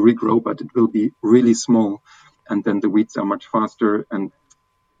 It will regrow, but it will be really small, and then the weeds are much faster, and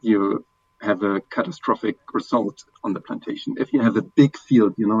you have a catastrophic result on the plantation. If you have a big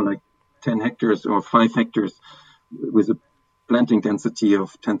field, like 10 hectares or 5 hectares with a planting density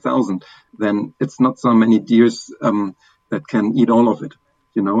of 10,000, then it's not so many deers that can eat all of it,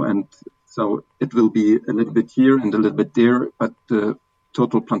 and so it will be a little bit here and a little bit there, but the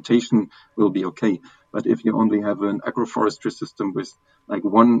total plantation will be okay. But if you only have an agroforestry system with like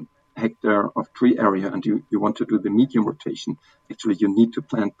 1 hectare of tree area and you want to do the medium rotation, actually you need to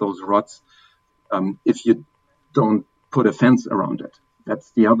plant those rods if you don't put a fence around it.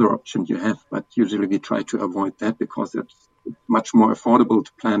 That's the other option you have, but usually we try to avoid that because it's much more affordable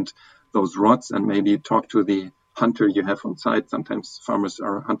to plant those rods and maybe talk to the hunter you have on site. Sometimes farmers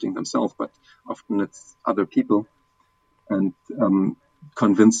are hunting themselves, but often it's other people, and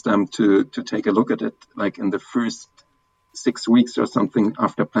convince them to take a look at it, like in the first 6 weeks or something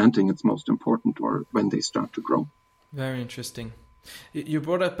after planting. It's most important, or when they start to grow. Very interesting. You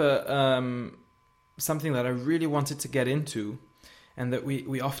brought up something that I really wanted to get into, and that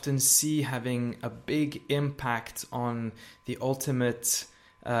we often see having a big impact on the ultimate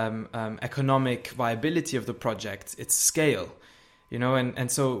economic viability of the project. It's scale,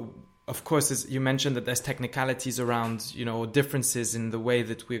 and so of course, as you mentioned, that there's technicalities around, differences in the way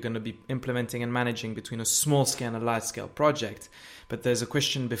that we're going to be implementing and managing between a small scale and a large scale project. But there's a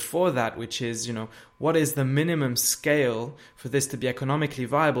question before that, which is, what is the minimum scale for this to be economically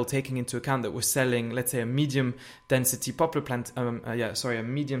viable, taking into account that we're selling, let's say, a medium density poplar plant, a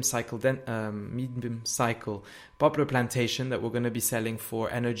medium cycle poplar plantation that we're going to be selling for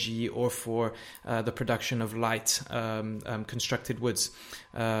energy or for the production of light constructed woods,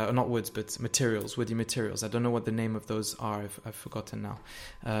 not woods, but materials, woody materials. I don't know what the name of those are. I've forgotten now.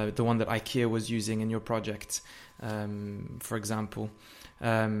 The one that IKEA was using in your project. for example.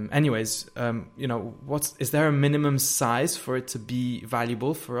 Is there a minimum size for it to be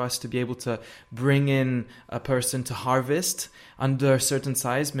valuable, for us to be able to bring in a person to harvest under a certain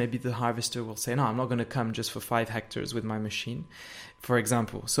size? Maybe the harvester will say, no, I'm not going to come just for 5 hectares with my machine, for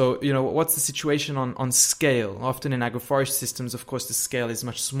example. So, what's the situation on scale? Often in agroforestry systems, of course, the scale is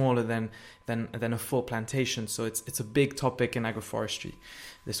much smaller than a full plantation. So it's a big topic in agroforestry,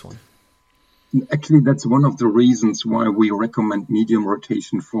 this one. Actually, that's one of the reasons why we recommend medium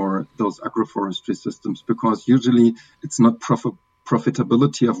rotation for those agroforestry systems, because usually it's not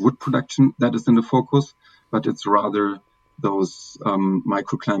profitability of wood production that is in the focus, but it's rather those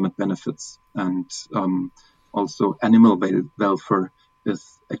microclimate benefits. And also animal welfare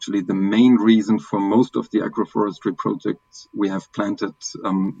is actually the main reason for most of the agroforestry projects we have planted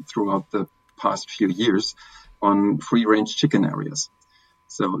throughout the past few years on free-range chicken areas.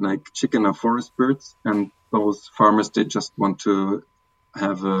 So like chicken are forest birds, and those farmers, they just want to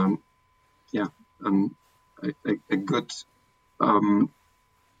have a good,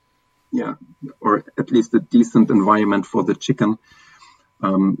 or at least a decent environment for the chicken,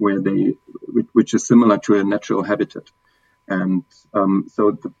 which is similar to a natural habitat. And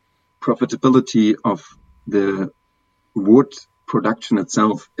so the profitability of the wood production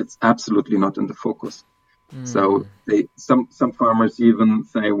itself, it's absolutely not in the focus. So some farmers even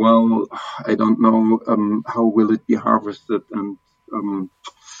say, well, I don't know how will it be harvested, and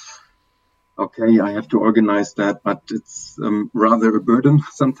okay, I have to organize that, but it's rather a burden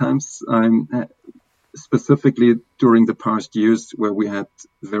sometimes. Specifically during the past years where we had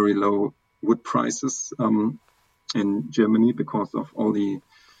very low wood prices in Germany because of all the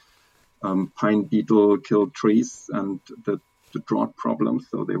pine beetle killed trees and the drought problems.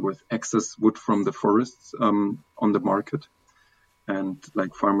 So there was excess wood from the forests on the market, and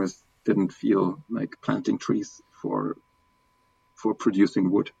like farmers didn't feel like planting trees for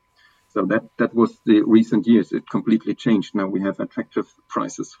producing wood. So that was the recent years. It completely changed. Now we have attractive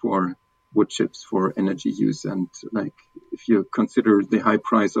prices for wood chips for energy use, and like if you consider the high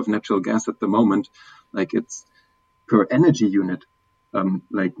price of natural gas at the moment, like it's per energy unit,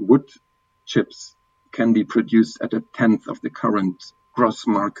 like wood chips can be produced at 1/10 of the current gross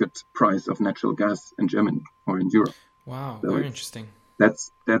market price of natural gas in Germany or in Europe. Wow, so very interesting. That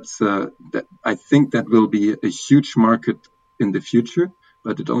I think that will be a huge market in the future,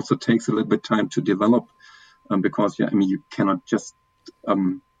 but it also takes a little bit time to develop because you cannot just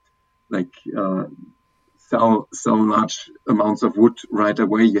sell large amounts of wood right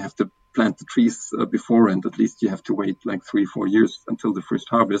away. You have to plant the trees before, and at least you have to wait like 3-4 years until the first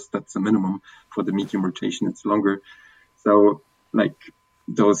harvest. That's the minimum. For the medium rotation, it's longer. So like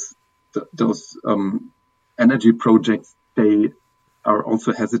those energy projects, they are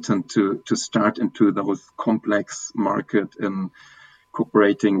also hesitant to start into those complex market and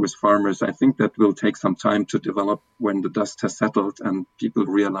cooperating with farmers. I think that will take some time to develop when the dust has settled and people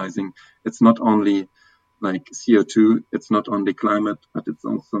realizing it's not only like CO2, it's not only climate, but it's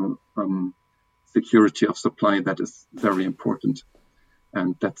also security of supply that is very important.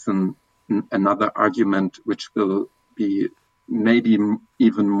 And that's another argument which will be maybe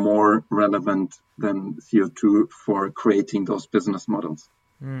even more relevant than CO2 for creating those business models.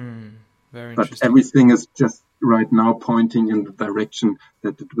 Very but everything is just right now pointing in the direction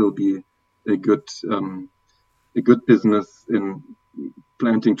that it will be a good business in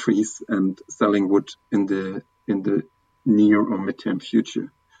planting trees and selling wood in the near or midterm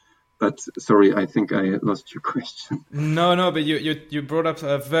future. But sorry, I think I lost your question. No, but you brought up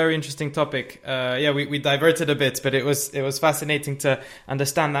a very interesting topic. We diverted a bit, but it was fascinating to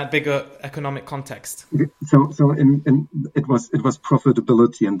understand that bigger economic context. So it was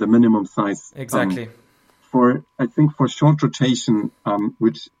profitability and the minimum size. Exactly. I think for short rotation,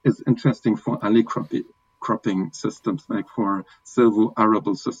 which is interesting for alley cropping systems, like for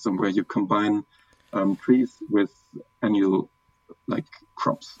silvo-arable system, where you combine trees with annual like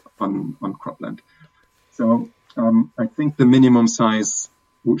crops on cropland. So I think the minimum size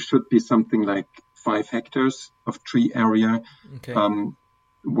should be something like 5 hectares of tree area. Okay.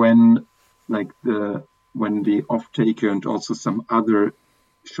 When the off-taker and also some other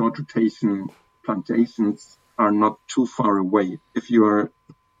short rotation plantations are not too far away. If you are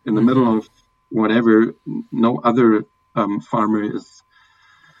in the middle of whatever, no other farmer is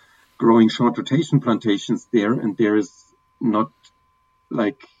growing short rotation plantations there, and there is not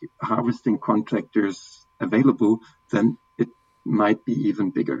like harvesting contractors available, then it might be even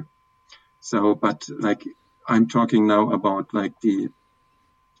bigger. So, but like I'm talking now about like the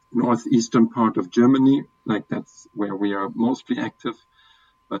northeastern part of Germany, like that's where we are mostly active.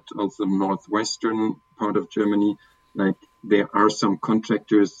 but also northwestern part of Germany, like there are some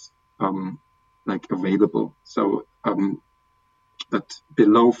contractors like available. So, but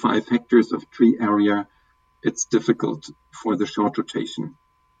below 5 hectares of tree area, it's difficult for the short rotation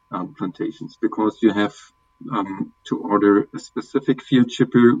plantations, because you have to order a specific field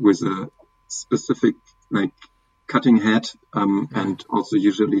chipper with a specific like cutting head, and also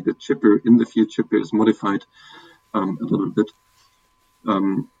usually the chipper in the field chipper is modified a little bit.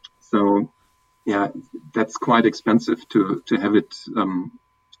 So yeah, that's quite expensive to have it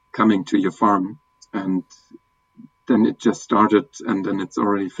coming to your farm, and then it just started and then it's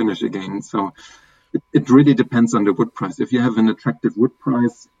already finished again. So it really depends on the wood price. If you have an attractive wood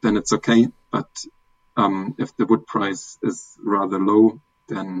price, then it's okay. But if the wood price is rather low,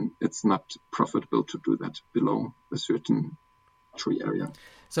 then it's not profitable to do that below a certain tree area.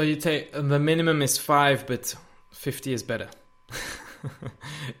 So you take the minimum is 5, but 50 is better.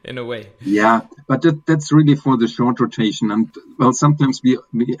 In a way. Yeah, but that's really for the short rotation. And well, sometimes we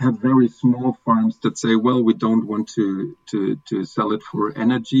have very small farms that say, well, we don't want to sell it for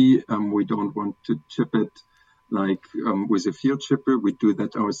energy. We don't want to chip it like with a field chipper. We do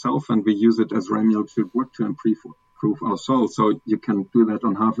that ourselves, and we use it as ramial chip wood to improve our soil. So you can do that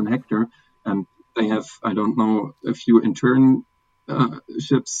on half an hectare, and they have, I don't know, a few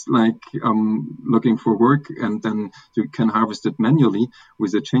ships like looking for work, and then you can harvest it manually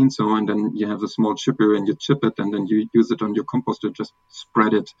with a chainsaw, and then you have a small chipper and you chip it, and then you use it on your composter, just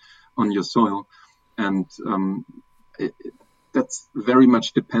spread it on your soil. And that's very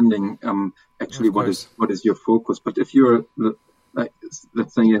much depending actually what is your focus. But if you're like,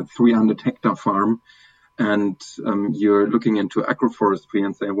 let's say a 300 hectare farm, and you're looking into agroforestry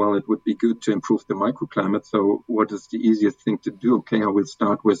and say, well, it would be good to improve the microclimate. So what is the easiest thing to do? Okay, I will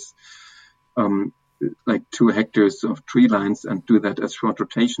start with like 2 hectares of tree lines and do that as short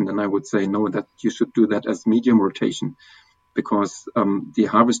rotation. Then I would say, no, that you should do that as medium rotation, because the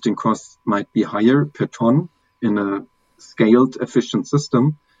harvesting costs might be higher per ton in a scaled efficient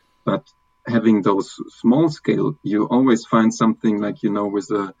system. But having those small scale, you always find something like,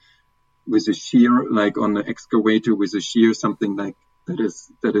 with a shear, like on the excavator with a shear, something like that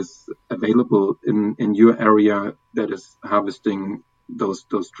is available in your area that is harvesting those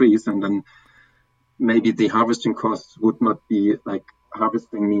trees. And then maybe the harvesting costs would not be like,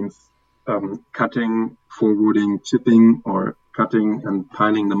 harvesting means cutting, forwarding, chipping, or cutting and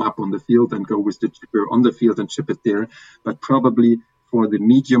piling them up on the field and go with the chipper on the field and chip it there. But probably for the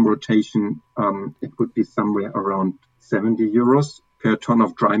medium rotation, it would be somewhere around 70 euros per ton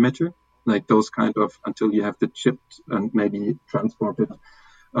of dry matter. Like those kind of, until you have it chipped and maybe transported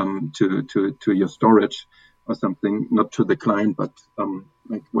to your storage or something, not to the client, but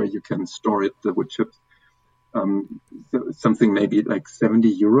like where you can store it, the wood chips. So something maybe like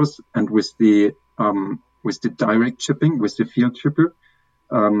 70 euros. And with the direct chipping, with the field chipper,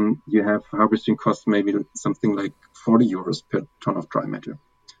 you have harvesting costs maybe something like 40 euros per ton of dry matter.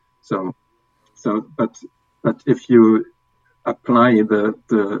 But if you apply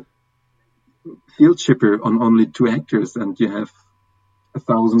the field chipper on only 2 hectares and you have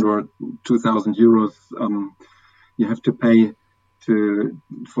 1,000 or 2,000 euros you have to pay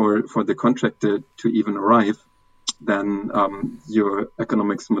for the contractor to even arrive, then your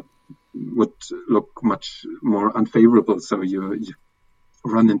economics would look much more unfavorable. So you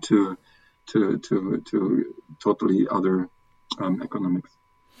run into totally other economics.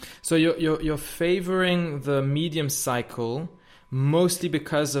 So you're favoring the medium cycle mostly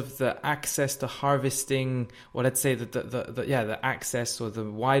because of the access to harvesting, or let's say the access or the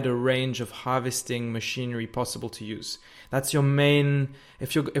wider range of harvesting machinery possible to use. That's your main.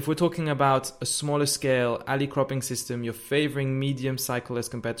 If we're talking about a smaller scale alley cropping system, you're favoring medium cycle as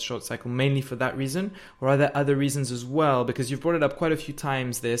compared to short cycle mainly for that reason, or are there other reasons as well? Because you've brought it up quite a few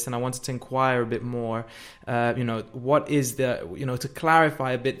times, this, and I wanted to inquire a bit more. What is to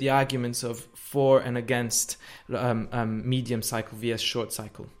clarify a bit the arguments of for and against medium cycle vs short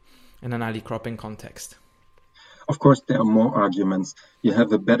cycle in an alley cropping context. Of course, there are more arguments. You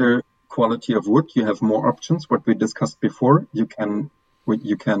have a better quality of wood. You have more options. What we discussed before, you can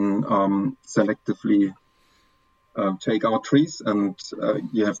selectively take out trees, and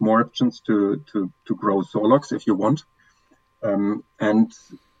you have more options to grow saw logs if you want. And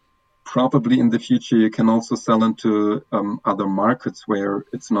probably in the future, you can also sell into other markets where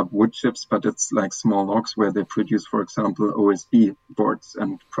it's not wood chips, but it's like small logs where they produce, for example, OSB boards,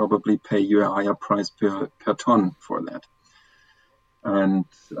 and probably pay you a higher price per ton for that. And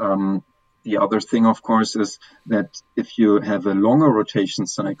the other thing, of course, is that if you have a longer rotation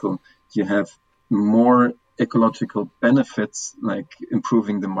cycle, you have more ecological benefits, like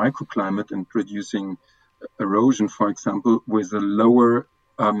improving the microclimate and reducing erosion, for example, with a lower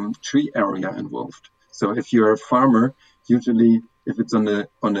tree area involved. So if you're a farmer, usually if it's on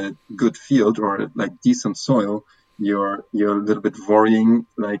a good field or like decent soil, you're a little bit worrying,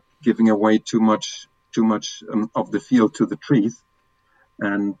 like giving away too much of the field to the trees,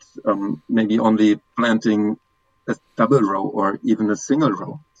 and maybe only planting a double row or even a single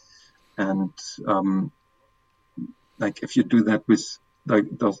row. And like if you do that with like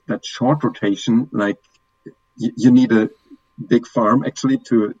that short rotation, like you need a big farm actually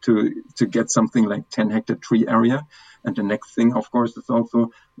to get something like 10-hectare tree area. And the next thing, of course, is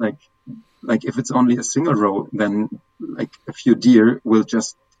also like if it's only a single row, then like a few deer will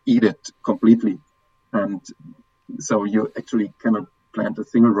just eat it completely. And so you actually cannot plant a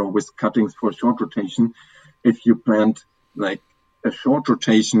single row with cuttings for short rotation. If you plant like a short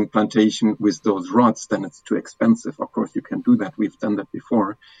rotation plantation with those rods, then it's too expensive. Of course, you can do that. We've done that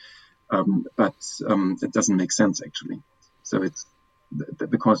before. But it doesn't make sense actually. So it's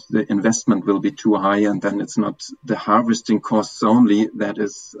because the investment will be too high, and then it's not the harvesting costs only that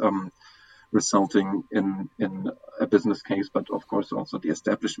is resulting in a business case, but of course also the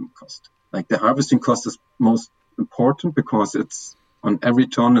establishment cost. Like the harvesting cost is most important because it's on every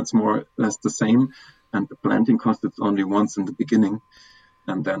ton, it's more or less the same, and the planting cost it's only once in the beginning,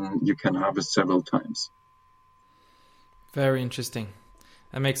 and then you can harvest several times. Very interesting.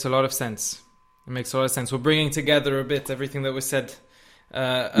 That makes a lot of sense. We're bringing together a bit everything that was said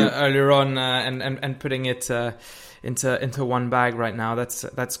earlier on and putting it into one bag right now.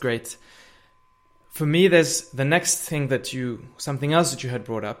 That's great. For me, there's the next thing something else that you had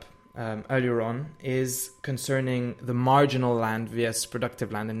brought up earlier on is concerning the marginal land vs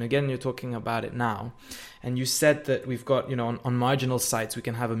productive land. And again, you're talking about it now. And you said that we've got, on marginal sites, we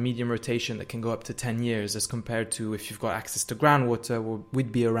can have a medium rotation that can go up to 10 years as compared to if you've got access to groundwater,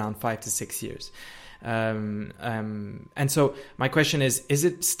 we'd be around 5 to 6 years. And so my question is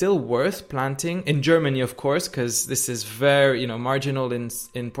it still worth planting in Germany, of course, because this is very, marginal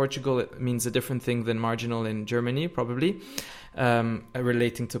in Portugal, it means a different thing than marginal in Germany, probably.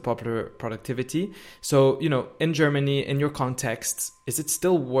 Relating to popular productivity. So, in Germany, in your context, is it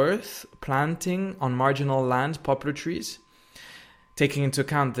still worth planting on marginal land poplar trees? Taking into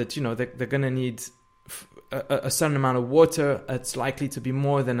account that, they're going to need a certain amount of water. It's likely to be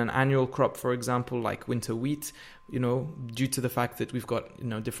more than an annual crop, for example, like winter wheat, due to the fact that we've got,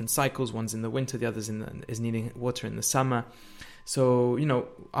 different cycles. One's in the winter, the other's is needing water in the summer. So,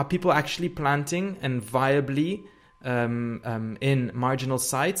 are people actually planting and viably in marginal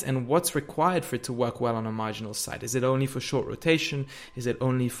sites, and what's required for it to work well on a marginal site? Is it only for short rotation? Is it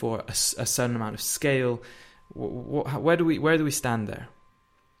only for a certain amount of scale? Where do we stand there?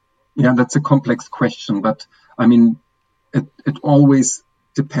 Yeah, that's a complex question, but I mean, it always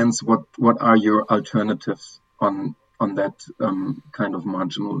depends what are your alternatives on that kind of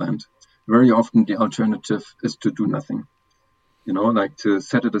marginal land. Very often the alternative is to do nothing. Like to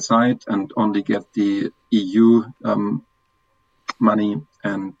set it aside and only get the EU money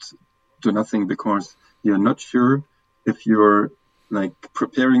and do nothing because you're not sure if you're like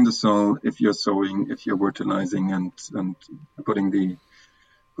preparing the soil, if you're sowing, if you're fertilizing and putting the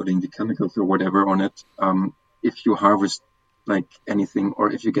chemicals or whatever on it, if you harvest like anything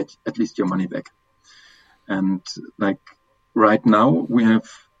or if you get at least your money back. And like right now we have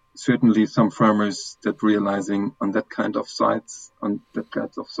certainly some farmers that realizing on that kind of sites, on that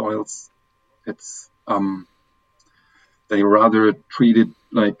kinds of soils, it's they rather treat it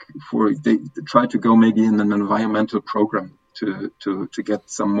like they try to go maybe in an environmental program to get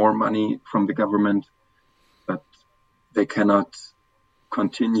some more money from the government, but they cannot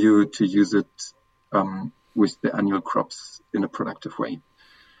continue to use it with the annual crops in a productive way.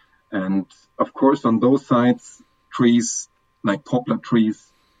 And of course, on those sites, trees like poplar trees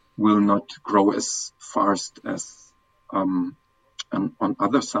will not grow as fast as on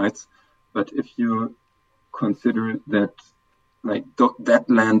other sites. But if you consider that like that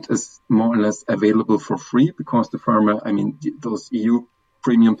land is more or less available for free because the farmer, I mean, those EU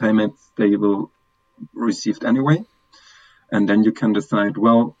premium payments, they will receive anyway. And then you can decide,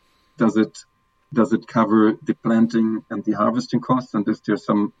 well, does it cover the planting and the harvesting costs? And is there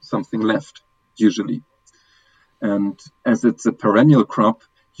something left, usually? And as it's a perennial crop,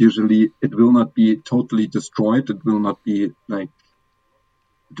 usually it will not be totally destroyed. It will not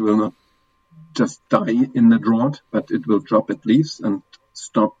just die in the drought, but it will drop its leaves and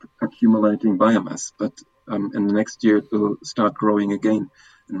stop accumulating biomass. But in the next year, it will start growing again.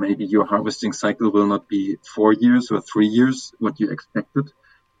 And maybe your harvesting cycle will not be 4 years or 3 years, what you expected.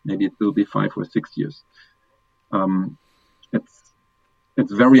 Maybe it will be 5 or 6 years.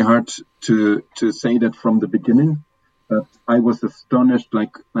 It's very hard to say that from the beginning, but I was astonished.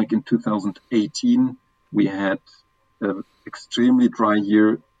 Like in 2018, we had an extremely dry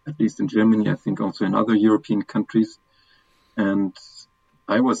year, at least in Germany. I think also in other European countries, and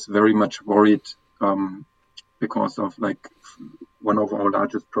I was very much worried because of like one of our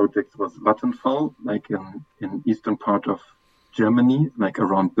largest projects was Vattenfall, like in eastern part of Germany, like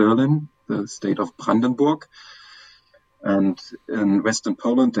around Berlin, the state of Brandenburg. And in Western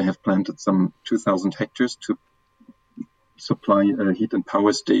Poland, they have planted some 2,000 hectares to supply a heat and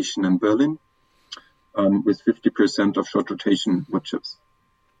power station in Berlin with 50% of short rotation wood chips.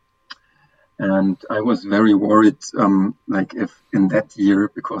 And I was very worried, like if in that year,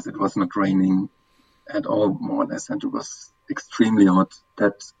 because it was not raining at all, more or less, and it was extremely hot,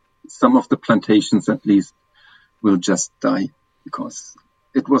 that some of the plantations at least will just die because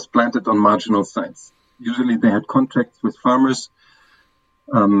it was planted on marginal sites. Usually they had contracts with farmers,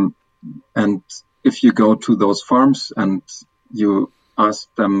 and if you go to those farms and you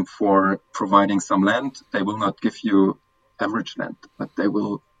ask them for providing some land, they will not give you average land, but they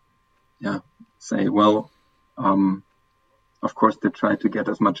will say, well, of course they try to get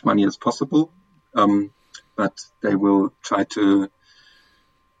as much money as possible, but they will try to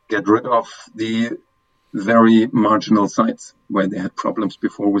get rid of the very marginal sites where they had problems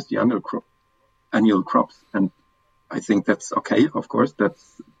before with the annual crops. And I think that's okay. Of course,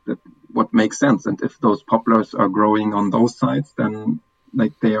 that's what makes sense. And if those poplars are growing on those sites, then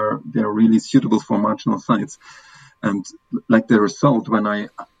like they're really suitable for marginal sites. And like the result, when I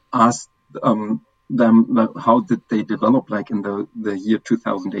asked them how did they develop, like in the year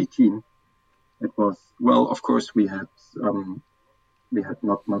 2018, it was, well, of course we had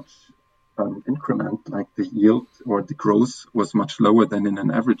not much increment, like the yield or the growth was much lower than in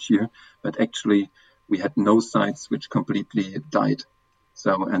an average year, but actually we had no sites which completely died.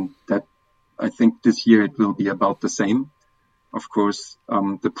 So, and that, I think this year it will be about the same. Of course,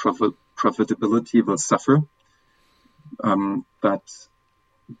 the profitability will suffer, but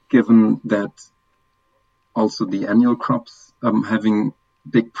given that also the annual crops having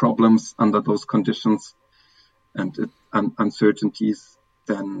big problems under those conditions and uncertainties,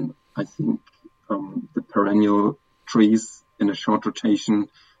 then I think the perennial trees in a short rotation,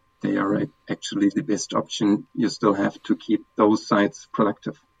 they are actually the best option. You still have to keep those sites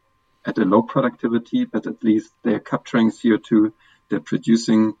productive at a low productivity, but at least they're capturing CO2, they're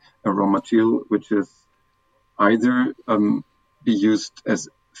producing a raw material which is either be used as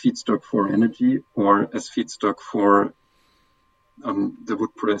feedstock for energy or as feedstock for the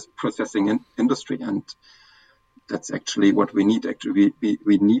wood processing industry. And that's actually what we need. Actually,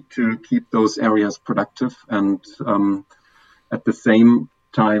 we need to keep those areas productive and at the same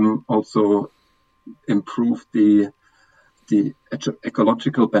time also improve the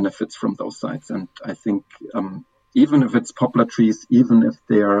ecological benefits from those sites. And I think even if it's poplar trees, even if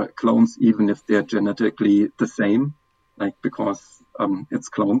they are clones, even if they're genetically the same, like because it's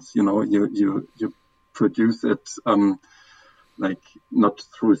clones, you produce it like not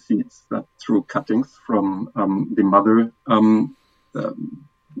through seeds, but through cuttings from the mother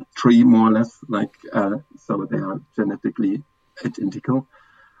tree, more or less. Like so, they are genetically identical.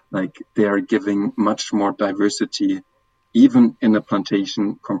 Like they are giving much more diversity, even in a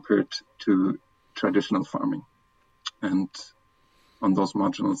plantation compared to traditional farming. And on those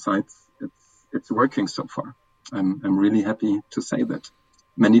marginal sites, it's working so far. I'm really happy to say that.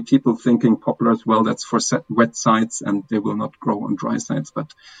 Many people thinking poplars, well, that's for wet sites and they will not grow on dry sites,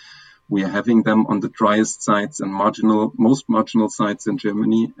 but we are having them on the driest sites and most marginal sites in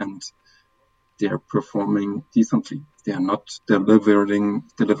Germany, and they are performing decently. They are not delivering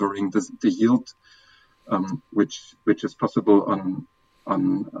the yield which is possible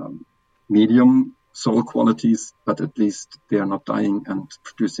on medium soil qualities, but at least they are not dying and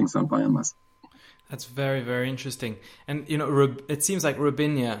producing some biomass. That's very, very interesting. And, it seems like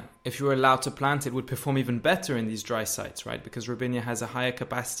Robinia, if you were allowed to plant it, would perform even better in these dry sites, right? Because Robinia has a higher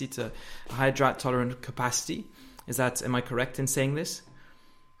drought-tolerant capacity. Am I correct in saying this?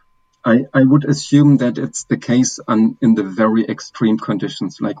 I would assume that it's the case in the very extreme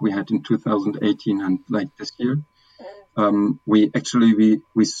conditions like we had in 2018 and like this year.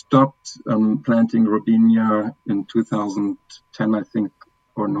 We stopped planting Robinia in 2010, I think,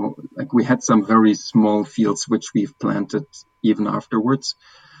 or no, like we had some very small fields which we've planted even afterwards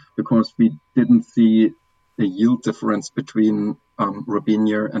because we didn't see a yield difference between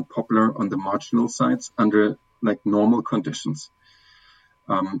Robinia and poplar on the marginal sites under like normal conditions,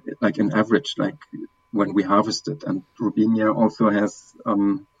 like in average, like when we harvested. And Robinia also has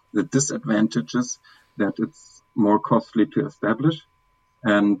the disadvantages that it's more costly to establish,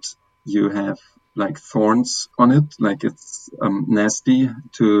 and you have like thorns on it, like it's nasty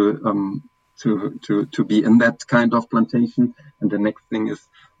to be in that kind of plantation. And the next thing is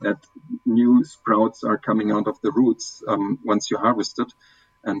that new sprouts are coming out of the roots once you harvest it,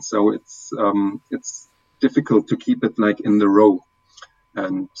 and so it's difficult to keep it like in the row,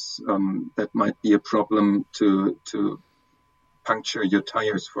 and that might be a problem to puncture your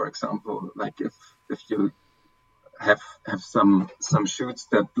tires, for example. Like if you have some shoots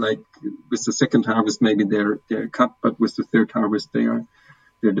that, like, with the second harvest maybe they're cut, but with the third harvest they're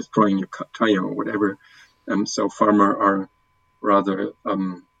destroying your tire or whatever. So farmers are rather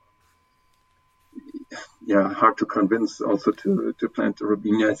hard to convince also to plant the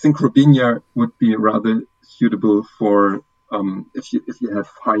Robinia. I think Robinia would be rather suitable for if you have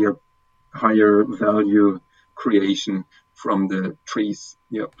higher value creation from the trees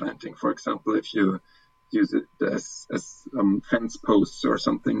you're planting. For example, if you use it as fence posts or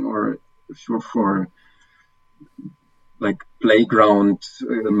something, or if you're for like playground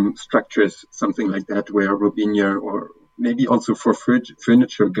structures, something like that, where Robinia, or maybe also for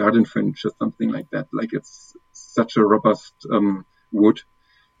furniture, garden furniture, something like that. Like it's such a robust wood,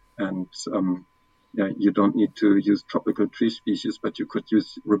 and you don't need to use tropical tree species, but you could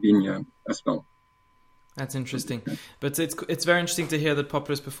use Robinia as well. That's interesting, but it's very interesting to hear that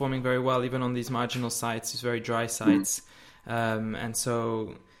poplar is performing very well even on these marginal sites, these very dry sites, and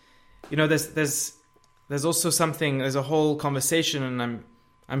so there's also there's a whole conversation, and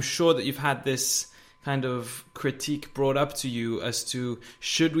I'm sure that you've had this kind of critique brought up to you as to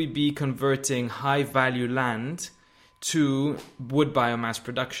should we be converting high value land to wood biomass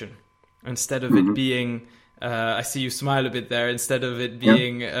production instead of it being I see you smile a bit there, instead of it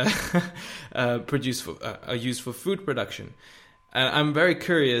being used for food production. I'm very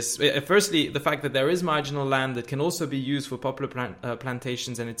curious. Firstly, the fact that there is marginal land that can also be used for poplar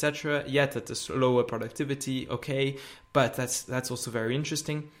plantations and etc. Yet at a lower productivity, okay, but that's also very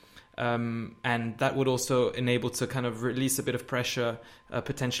interesting. And that would also enable to kind of release a bit of pressure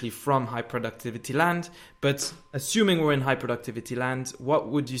potentially from high productivity land. But assuming we're in high productivity land, what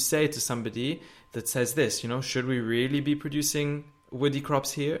would you say to somebody that says this, should we really be producing woody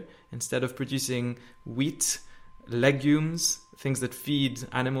crops here instead of producing wheat, legumes, things that feed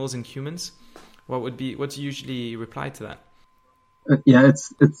animals and humans? What do you usually reply to that?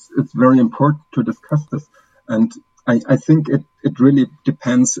 It's very important to discuss this, and I think it really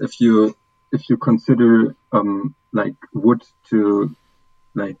depends if you consider like wood to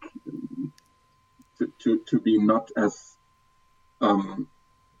be not as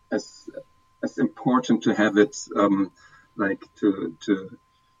important to have it like to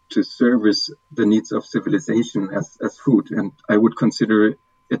service the needs of civilization as food, and I would consider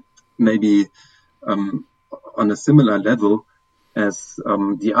it maybe on a similar level as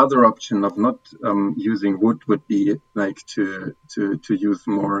the other option of not using wood would be like to use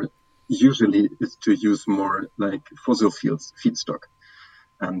more. Usually, is to use more like fossil fuels feedstock,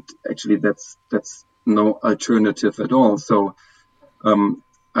 and actually that's no alternative at all. So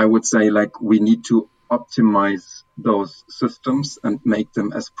I would say like we need to optimize those systems and make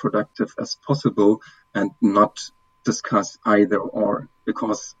them as productive as possible, and not discuss either or,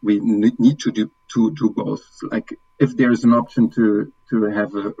 because we need to do both. Like if there is an option to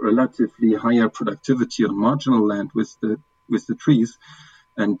have a relatively higher productivity on marginal land with the trees,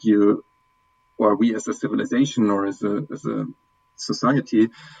 and we as a civilization or as a society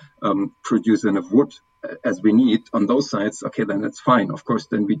produce enough wood as we need on those sites, okay, then it's fine. Of course,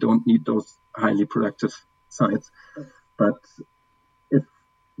 then we don't need those highly productive sites. But if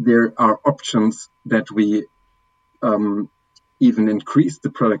there are options that we even increase the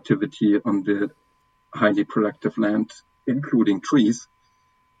productivity on the highly productive land, including trees,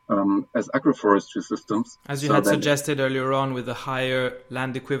 as agroforestry systems. As you had suggested earlier on, with a higher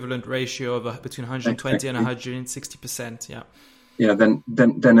land equivalent ratio of between 120 and 160%. Yeah. Yeah, then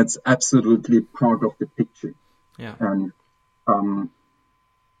it's absolutely part of the picture. Yeah. And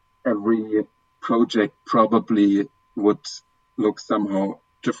every project probably would look somehow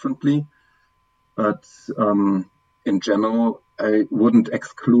differently, but in general, I wouldn't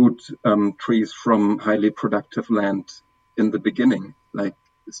exclude trees from highly productive land in the beginning, like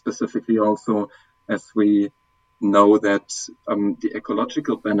specifically also as we know that the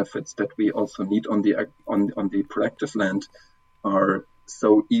ecological benefits that we also need on the productive land are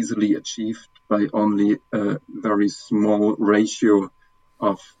so easily achieved by only a very small ratio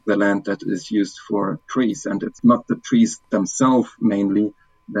of the land that is used for trees. And it's not the trees themselves mainly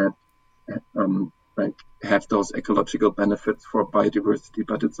that like have those ecological benefits for biodiversity.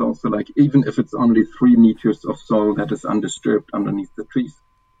 But it's also like, even if it's only 3 meters of soil that is undisturbed underneath the trees,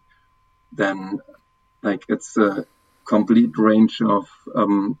 then like it's a complete range of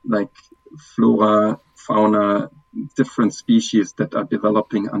like flora, fauna, different species that are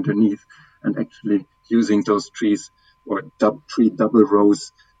developing underneath, and actually using those trees or tree double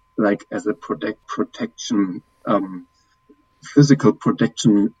rows like as a protection, physical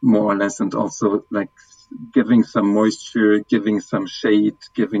protection more or less, and also like giving some moisture, giving some shade,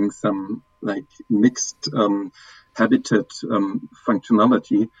 giving some like mixed habitat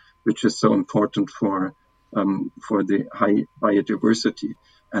functionality, which is so important for the high biodiversity.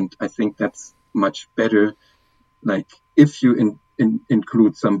 And I think that's much better, like if you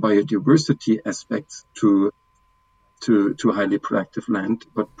include some biodiversity aspects to highly productive land,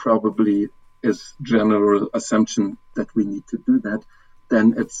 but probably is general assumption that we need to do that,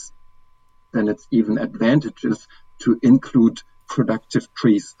 then it's even advantageous to include productive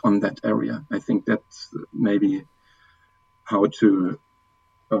trees on that area. I think that's maybe how to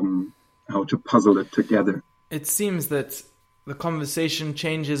puzzle it together. It seems that the conversation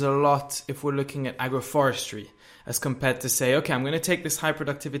changes a lot if we're looking at agroforestry as compared to say, okay, I'm going to take this high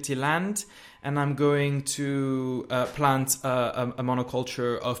productivity land and I'm going to plant a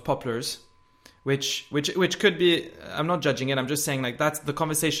monoculture of poplars, which could be, I'm not judging it, I'm just saying like that's the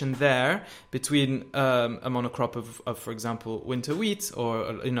conversation there between a monocrop of, for example, winter wheat,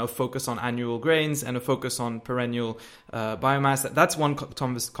 or focus on annual grains and a focus on perennial biomass. That's one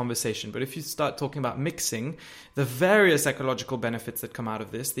conversation. But if you start talking about mixing, the various ecological benefits that come out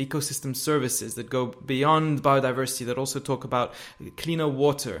of this, the ecosystem services that go beyond biodiversity, that also talk about cleaner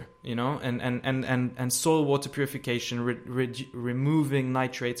water, and soil water purification, removing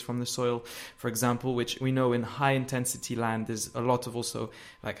nitrates from the soil, for example, which we know in high intensity land is a lot of also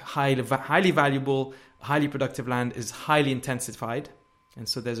like highly valuable, highly productive land is highly intensified. And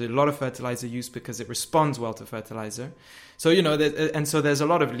so there's a lot of fertilizer use because it responds well to fertilizer. So, and so there's a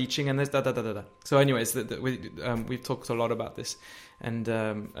lot of leaching and there's da. So anyways, we've talked a lot about this and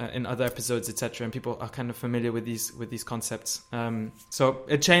in other episodes, etc. And people are kind of familiar with these concepts. So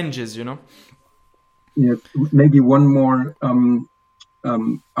it changes, Yeah, maybe one more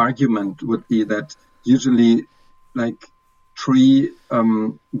argument would be that usually like tree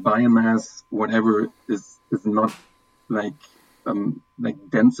biomass, whatever, is not like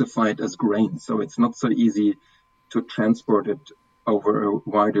densified as grain, so it's not so easy to transport it over a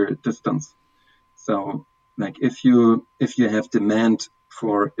wider distance. So like if you have demand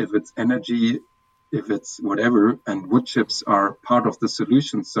for, if it's energy, if it's whatever, and wood chips are part of the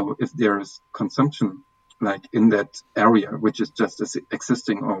solution. So if there's consumption like in that area, which is just as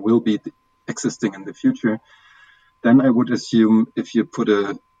existing or will be existing in the future, then I would assume if you put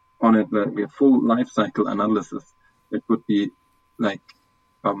on it like a full life cycle analysis, it would be like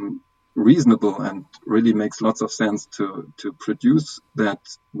reasonable and really makes lots of sense to produce that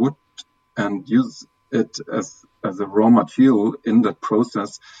wood and use it as a raw material in that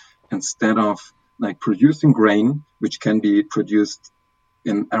process, instead of like producing grain, which can be produced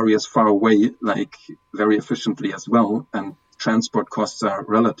in areas far away, like very efficiently as well, and transport costs are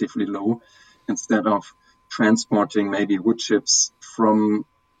relatively low, instead of transporting maybe wood chips from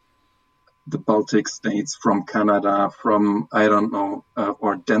the Baltic states, from Canada, from, I don't know,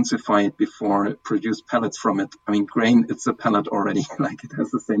 or densify it before produce pellets from it. I mean, grain, it's a pellet already, like it has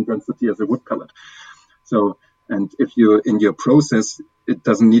the same density as a wood pellet. So, and if you, in your process, it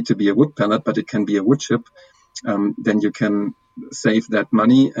doesn't need to be a wood pellet, but it can be a wood chip, then you can save that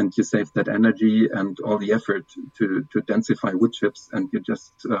money and you save that energy and all the effort to densify wood chips, and you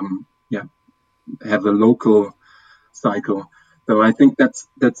just, have a local cycle. So I think that's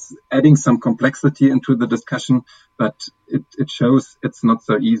adding some complexity into the discussion, but it shows it's not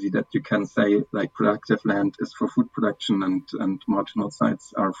so easy that you can say like productive land is for food production and marginal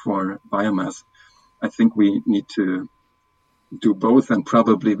sites are for biomass. I think we need to do both, and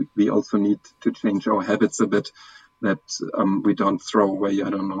probably we also need to change our habits a bit, that we don't throw away, I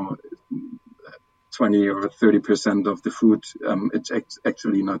don't know, 20 or 30% of the food. It's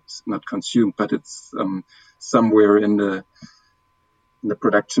actually not consumed, but it's somewhere in the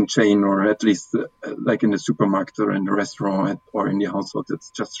production chain, or at least like in the supermarket or in the restaurant or in the household, it's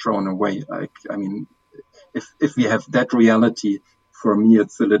just thrown away. Like, I mean, if we have that reality, for me,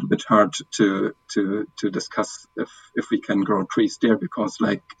 it's a little bit hard to discuss if we can grow trees there, because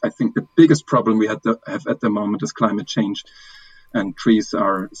like I think the biggest problem we have at the moment is climate change, and trees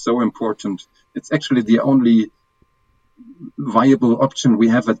are so important. It's actually the only viable option we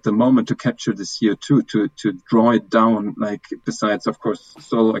have at the moment to capture the CO2, to draw it down, like besides, of course,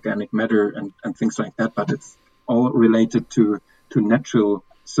 soil organic matter and things like that, but it's all related to natural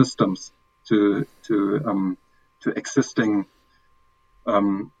systems, to existing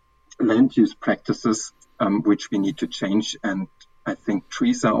land use practices, which we need to change. And I think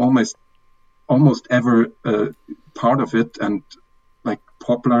trees are almost ever part of it, and like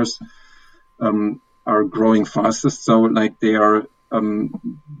poplars are growing fastest, so like they are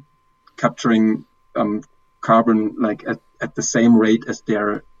capturing carbon like at the same rate as they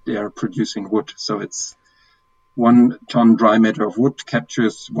are producing wood. So it's 1 ton dry matter of wood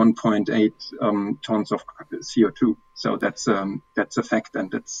captures 1.8 tons of CO2. So that's a fact,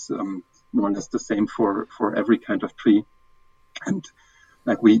 and it's more or less the same for every kind of tree. And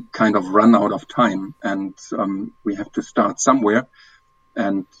like we kind of run out of time, and we have to start somewhere.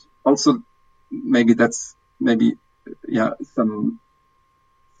 And also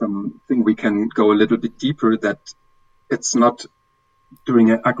something we can go a little bit deeper, that it's not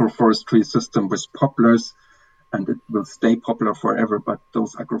doing an agroforestry system with poplars and it will stay poplar forever, but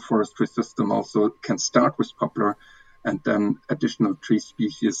those agroforestry system also can start with poplar, and then additional tree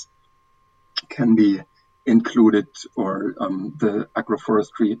species can be included, or the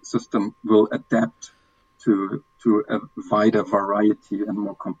agroforestry system will adapt to a wider variety and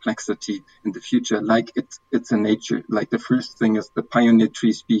more complexity in the future. Like it's in nature. Like the first thing is the pioneer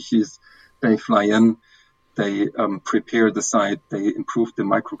tree species, they fly in, they prepare the site, they improve the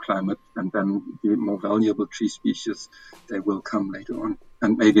microclimate, and then the more valuable tree species, they will come later on.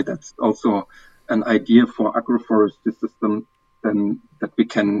 And maybe that's also an idea for agroforestry system, then that we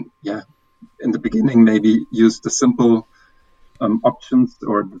can, in the beginning, maybe use the simple options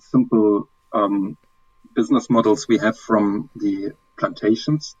or the simple business models we have from the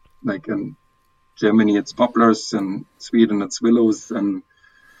plantations. Like in Germany, it's poplars, and Sweden, it's willows, and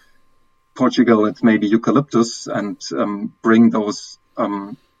Portugal, it's maybe eucalyptus, and bring those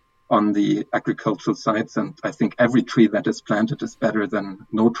on the agricultural sites. And I think every tree that is planted is better than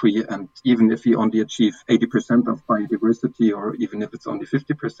no tree. And even if we only achieve 80% of biodiversity, or even if it's only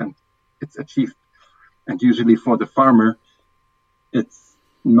 50%, it's achieved. And usually for the farmer, it's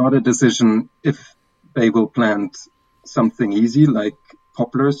not a decision if they will plant something easy like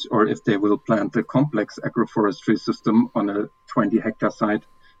poplars, or if they will plant a complex agroforestry system on a 20-hectare site,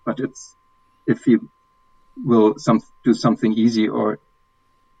 but it's if he will do something easy, or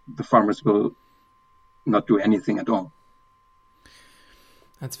the farmers will not do anything at all.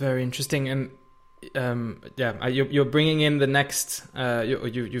 That's very interesting. And you're bringing in the next,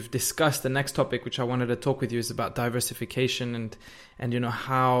 you've discussed the next topic, which I wanted to talk with you, is about diversification, and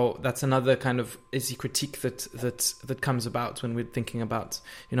how that's another kind of easy critique that comes about when we're thinking about,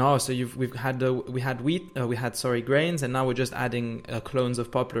 so we had grains, and now we're just adding clones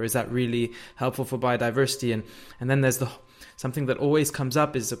of poplar. Is that really helpful for biodiversity? And then there's something that always comes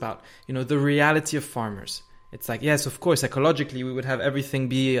up is about, the reality of farmers. It's like, yes, of course, ecologically, we would have everything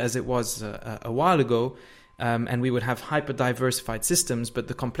be as it was a while ago, and we would have hyper-diversified systems, but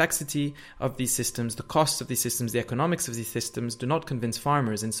the complexity of these systems, the costs of these systems, the economics of these systems do not convince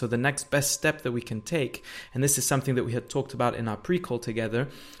farmers. And so the next best step that we can take, and this is something that we had talked about in our pre-call together,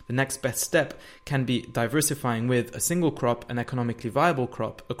 the next best step can be diversifying with a single crop, an economically viable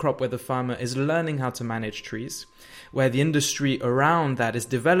crop, a crop where the farmer is learning how to manage trees, where the industry around that is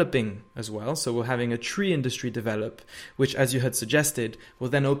developing as well. So we're having a tree industry develop, which, as you had suggested, will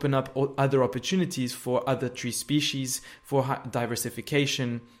then open up other opportunities for other tree species, for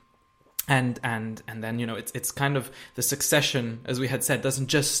diversification. And then, it's kind of the succession, as we had said, doesn't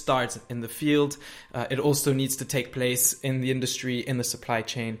just start in the field. It also needs to take place in the industry, in the supply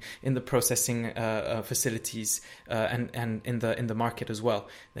chain, in the processing facilities, and in the market as well.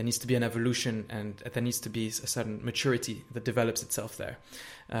 There needs to be an evolution, and there needs to be a certain maturity that develops itself there.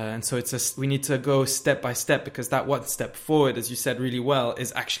 And so we need to go step by step, because that one step forward, as you said really well,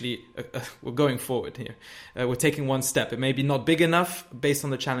 is actually we're going forward here. We're taking one step. It may be not big enough based on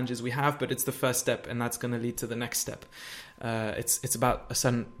the challenges we have, but it's the first step, and that's going to lead to the next step. It's about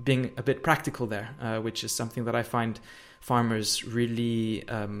being a bit practical there, which is something that I find farmers really,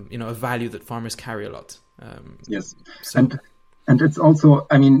 a value that farmers carry a lot. Yes, and it's also,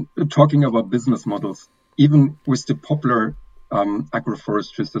 talking about business models, even with the popular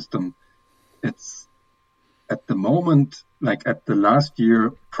agroforestry system, it's at the moment, like at the last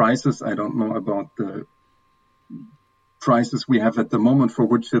year prices, I don't know about the prices we have at the moment for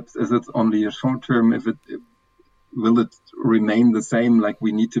wood chips. Is it only a short term? Will it remain the same? Like,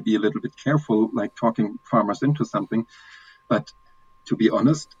 we need to be a little bit careful, like talking farmers into something. But to be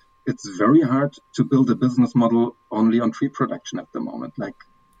honest, it's very hard to build a business model only on tree production at the moment. Like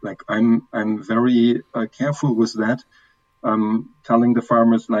I'm very careful with that, telling the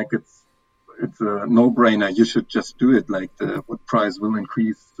farmers like it's a no-brainer. You should just do it. Like the wood price will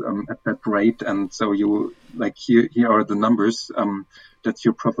increase at that rate, and so you like here are the numbers. That's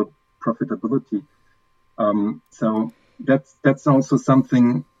your profitability. So that's also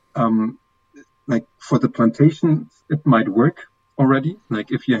something. Like for the plantations, it might work already.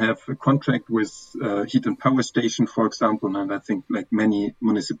 Like if you have a contract with heat and power station, for example, and I think like many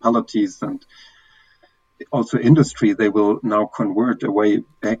municipalities and also industry, they will now convert away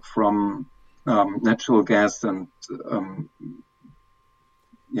back from natural gas and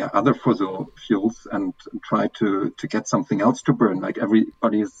other fossil fuels and try to get something else to burn. Like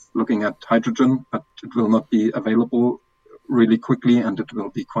everybody is looking at hydrogen, but it will not be available really quickly and it will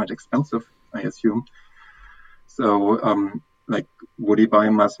be quite expensive, I assume. So like woody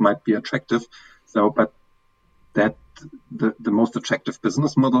biomass might be attractive. So, but that the most attractive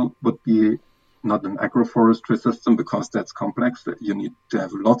business model would be not an agroforestry system because that's complex. You need to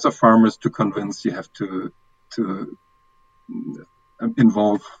have lots of farmers to convince. You have to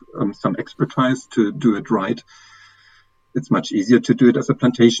involve some expertise to do it right. It's much easier to do it as a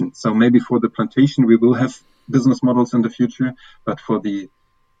plantation. So maybe for the plantation we will have business models in the future, but for the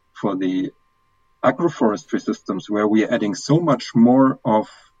agroforestry systems where we are adding so much more of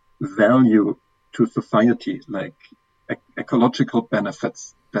value to society, like ecological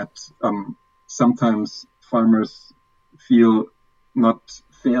benefits that sometimes farmers feel not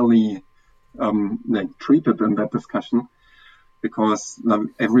fairly like treated in that discussion, because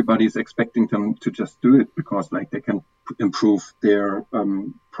everybody is expecting them to just do it because like they can improve their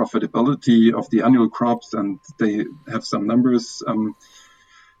profitability of the annual crops and they have some numbers,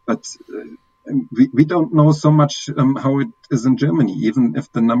 but we don't know so much how it is in Germany, even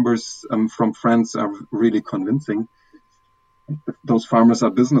if the numbers from France are really convincing. Those farmers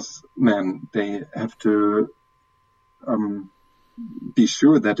are businessmen. They have to be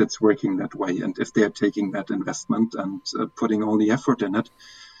sure that it's working that way. And if they're taking that investment and putting all the effort in it.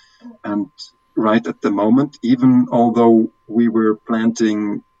 And right at the moment, even although we were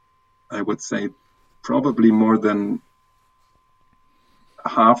planting, I would say, probably more than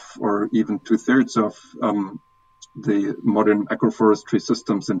half or even 2/3 of the modern agroforestry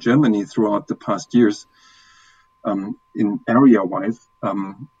systems in Germany throughout the past years, in area-wise,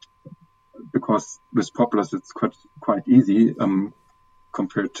 because with poplars it's quite easy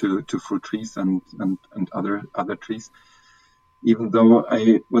compared to fruit trees and other trees. Even though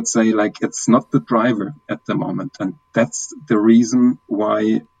I would say like it's not the driver at the moment, and that's the reason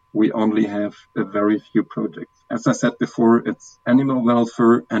why we only have a very few projects. As I said before, it's animal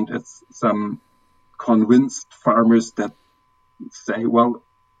welfare and it's some convinced farmers that say, well,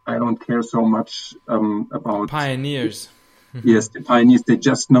 I don't care so much about pioneers. Yes, the pioneers, they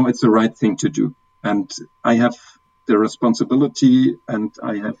just know it's the right thing to do. And I have the responsibility and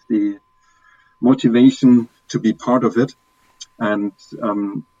I have the motivation to be part of it. And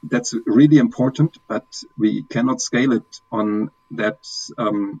that's really important, but we cannot scale it on that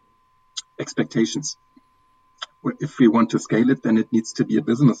expectations. If we want to scale it, then it needs to be a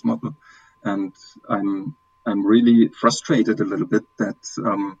business model. And I'm really frustrated a little bit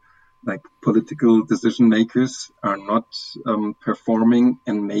that like political decision makers are not performing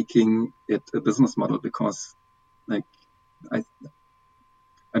and making it a business model, because like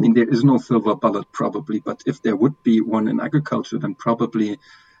I mean, there is no silver bullet probably, but if there would be one in agriculture, then probably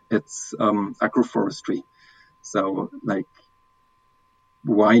it's agroforestry. So like,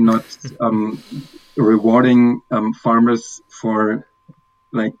 why not rewarding farmers for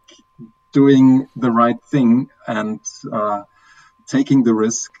like doing the right thing and taking the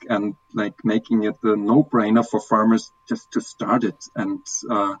risk and like making it the no-brainer for farmers just to start it. And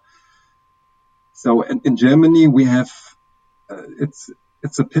so in Germany we have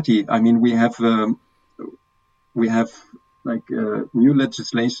it's a pity. I mean, we have like new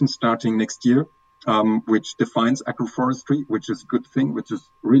legislation starting next year, which defines agroforestry, which is a good thing, which is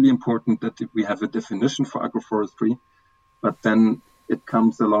really important that we have a definition for agroforestry. But then it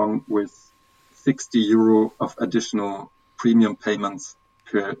comes along with 60 euro of additional premium payments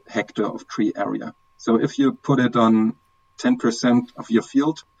per hectare of tree area. So if you put it on 10% of your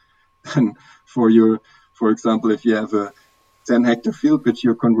field, then for example, if you have a 10 hectare field, which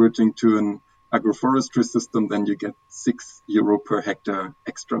you're converting to an agroforestry system, then you get 6 euro per hectare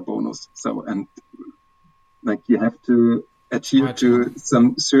extra bonus. So, and like you have to adhere to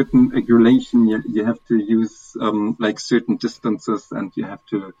some certain regulation. You have to use like certain distances, and you have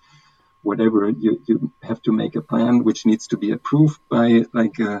to whatever you have to make a plan which needs to be approved by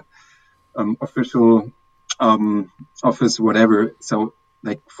like a official office, whatever. So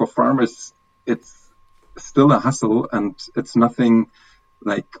like for farmers, it's still a hustle, and it's nothing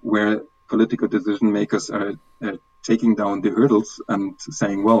like where political decision makers are taking down the hurdles and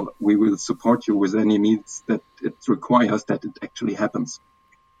saying, well, we will support you with any means that it requires, that it actually happens.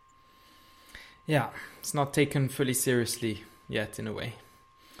 Yeah, it's not taken fully seriously yet, in a way.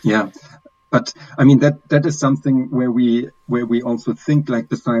 Yeah, but I mean that is something where we also think, like,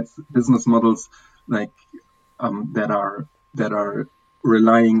 besides business models like that are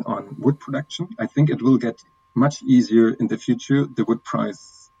relying on wood production. I think it will get much easier in the future. The wood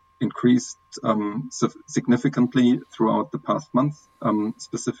price increased significantly throughout the past months,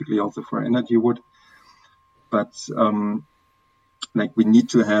 specifically also for energy wood. But like we need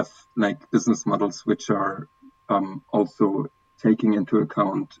to have like business models which are also taking into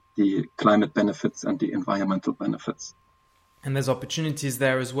account the climate benefits and the environmental benefits. And there's opportunities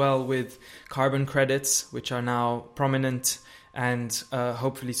there as well with carbon credits, which are now prominent, and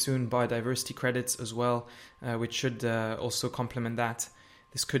hopefully soon biodiversity credits as well, which should also complement that.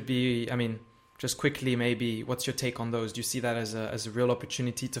 This could be, I mean, just quickly, maybe, what's your take on those? Do you see that as a real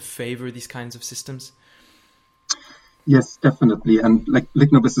opportunity to favor these kinds of systems? Yes, definitely. And like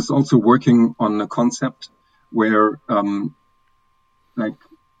Lignobis is also working on a concept where like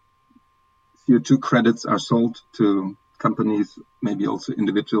CO2 credits are sold to companies, maybe also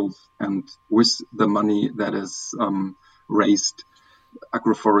individuals, and with the money that is raised,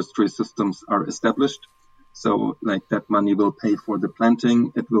 agroforestry systems are established. So like that money will pay for the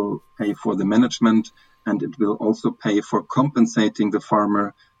planting, it will pay for the management, and it will also pay for compensating the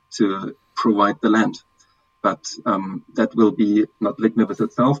farmer to provide the land. But that will be not Lignobis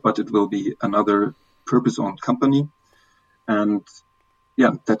itself, but it will be another purpose-owned company. And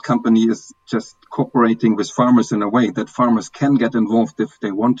yeah, that company is just cooperating with farmers in a way that farmers can get involved if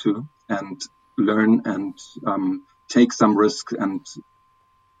they want to, and learn and take some risk, and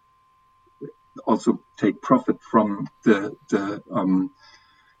also take profit from the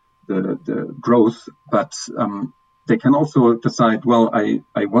growth. But they can also decide, well,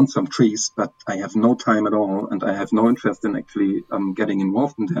 I want some trees, but I have no time at all, and I have no interest in actually getting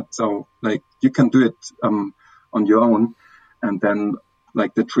involved in that. So like you can do it on your own, and then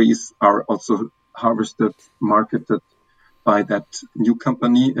like the trees are also harvested, marketed by that new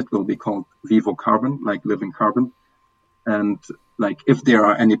company. It will be called Vivo Carbon, like living carbon. And like if there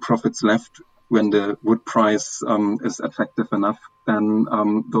are any profits left when the wood price is attractive enough, then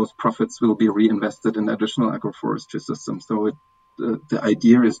those profits will be reinvested in additional agroforestry systems. So the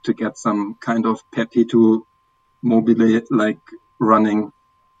idea is to get some kind of perpetual mobile like running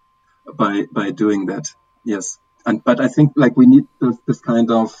by doing that. Yes. But I think like we need this kind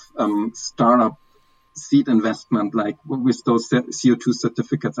of startup seed investment, like with those CO2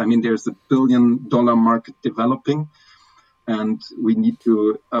 certificates. I mean, there's $1 billion market developing, and we need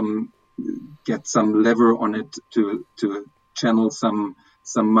to get some lever on it to channel some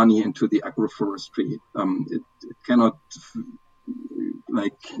money into the agroforestry. It cannot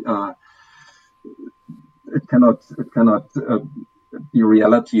like it cannot be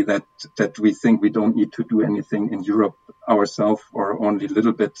reality that we think we don't need to do anything in Europe ourselves, or only a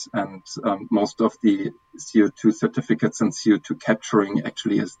little bit, and most of the CO2 certificates and CO2 capturing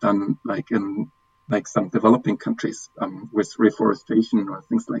actually is done like in like some developing countries with reforestation or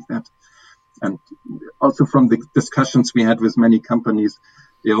things like that. And also from the discussions we had with many companies,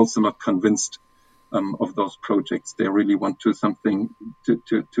 they're also not convinced of those projects. They really want to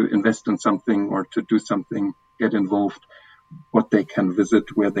invest in something, or to do something, get involved, what they can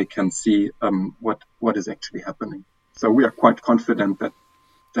visit, where they can see what is actually happening. So we are quite confident that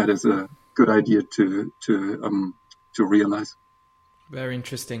that is a good idea to realize. Very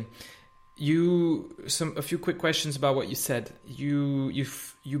interesting. A few quick questions about what you said. You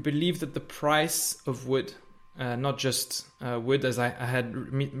believe that the price of wood, not just wood, as I had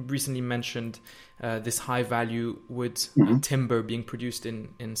recently mentioned, this high value wood, timber being produced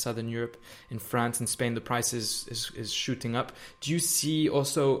in Southern Europe, in France and Spain, the price is shooting up. Do you see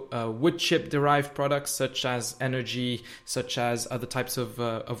also wood chip derived products such as energy, such as other types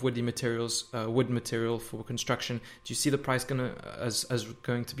of woody materials, wood material for construction? Do you see the price as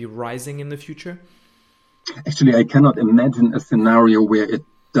going to be rising in the future? Actually, I cannot imagine a scenario where it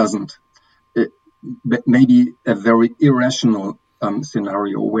doesn't. Maybe a very irrational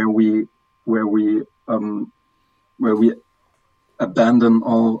scenario where we abandon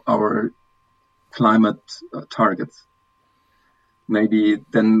all our climate targets. Maybe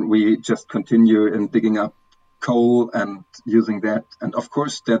then we just continue in digging up coal and using that, and of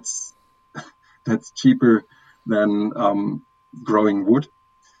course that's cheaper than growing wood.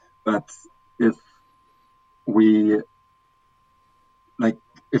 But if we like,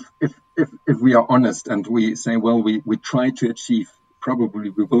 if we are honest and we say, well, we try to achieve, probably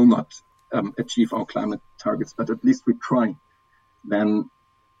we will not achieve our climate targets, but at least we try, then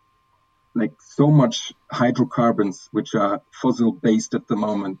like so much hydrocarbons, which are fossil based at the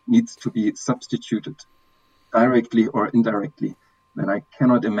moment, needs to be substituted directly or indirectly, then I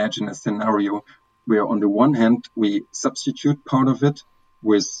cannot imagine a scenario where on the one hand we substitute part of it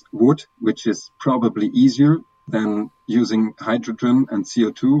with wood, which is probably easier than using hydrogen and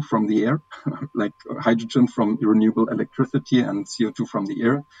CO2 from the air, like hydrogen from renewable electricity and CO2 from the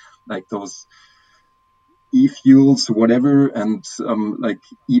air, like those e-fuels, whatever, and like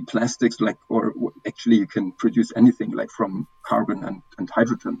e-plastics, like, or actually you can produce anything like from carbon and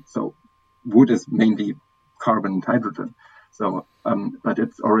hydrogen. So wood is mainly carbon and hydrogen. So, but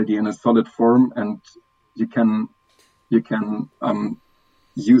it's already in a solid form, and you can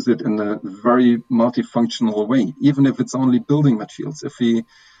use it in a very multifunctional way, even if it's only building materials. If we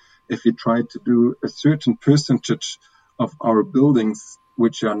try to do a certain percentage of our buildings,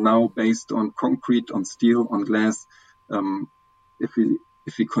 which are now based on concrete, on steel, on glass, if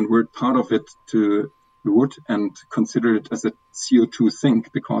we convert part of it to wood and consider it as a CO2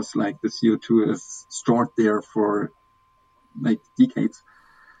 sink, because like the CO2 is stored there for like decades,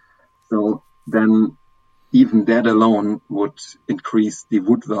 so then even that alone would increase the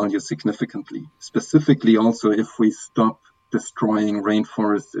wood value significantly. Specifically also if we stop destroying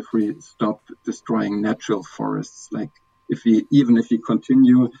rainforests, if we stop destroying natural forests, like if we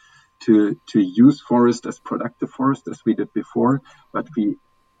continue to use forest as productive forest as we did before, but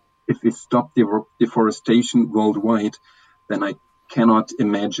if we stop deforestation worldwide, then I cannot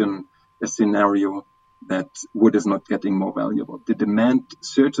imagine a scenario that wood is not getting more valuable. The demand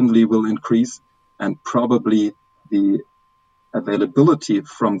certainly will increase, and probably the availability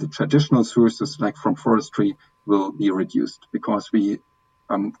from the traditional sources, like from forestry, will be reduced, because we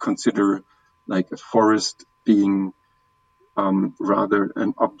consider like a forest being rather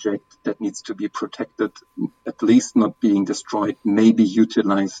an object that needs to be protected, at least not being destroyed, maybe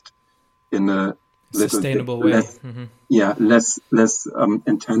utilized in a sustainable way. Less, less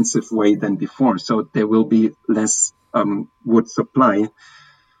intensive way than before. So there will be less wood supply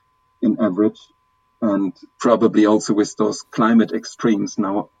in average, and probably also with those climate extremes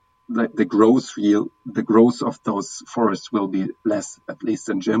now, like the growth of those forests will be less, at least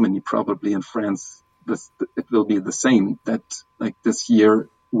in Germany, probably in France. It will be the same, that like this year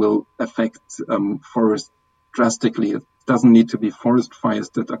will affect forests drastically. It doesn't need to be forest fires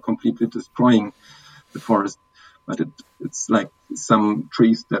that are completely destroying the forest, but it's like some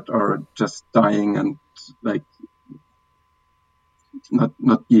trees that are just dying and like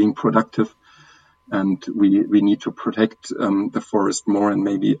not being productive, and we need to protect the forest more and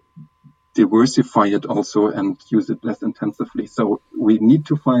maybe diversify it also and use it less intensively. So we need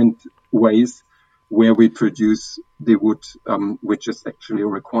to find ways where we produce the wood which is actually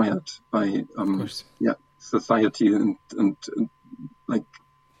required by society and like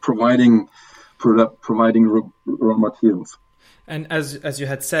providing raw materials. And as you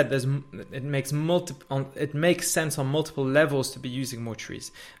had said, it makes sense on multiple levels to be using more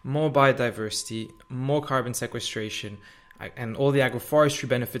trees, more biodiversity, more carbon sequestration, and all the agroforestry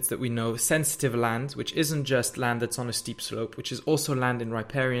benefits that we know. Sensitive land, which isn't just land that's on a steep slope, which is also land in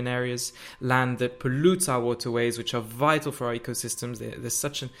riparian areas, land that pollutes our waterways, which are vital for our ecosystems. There's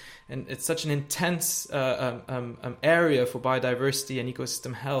such an intense area for biodiversity and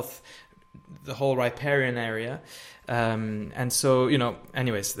ecosystem health, the whole riparian area. And so,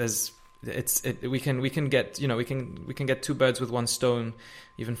 anyways, we can get two birds with one stone,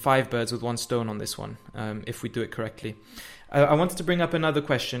 even 5 birds with one stone on this one, if we do it correctly. I wanted to bring up another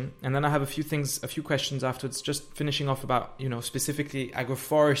question, and then I have a few questions afterwards, just finishing off about, specifically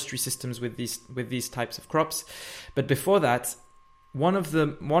agroforestry systems with these types of crops. But before that, one of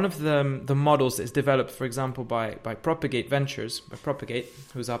the models that is developed, for example, by Propagate Ventures,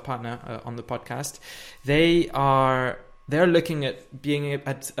 who's our partner on the podcast, they're looking at being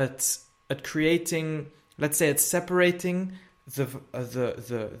at creating, let's say, it's separating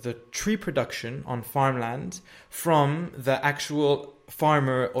the tree production on farmland from the actual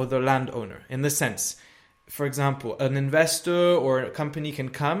farmer or the landowner. In the sense, for example, an investor or a company can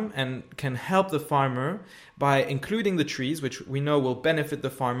come and can help the farmer by including the trees, which we know will benefit the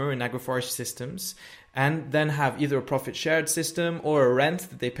farmer in agroforestry systems, and then have either a profit shared system or a rent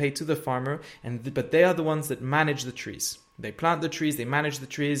that they pay to the farmer. But they are the ones that manage the trees. They plant the trees, they manage the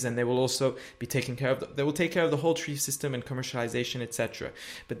trees, and they will also be taking care of. They will take care of the whole tree system and commercialization, etc.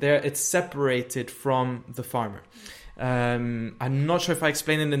 But it's separated from the farmer. I'm not sure if I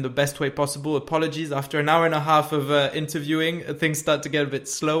explained it in the best way possible. Apologies. After an hour and a half of interviewing, things start to get a bit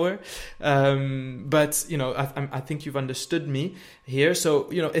slower. But, I think you've understood me here. So,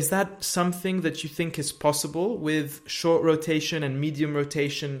 is that something that you think is possible with short rotation and medium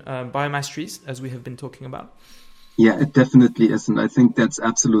rotation biomass trees, as we have been talking about? Yeah, it definitely is. And I think that's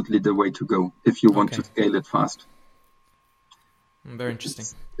absolutely the way to go if you want to scale it fast. Very interesting.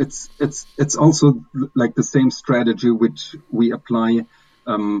 It's also like the same strategy which we apply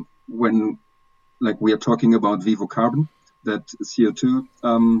when we are talking about Vivo Carbon, that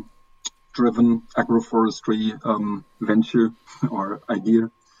CO2 driven agroforestry venture or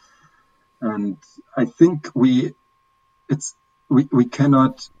idea. And I think we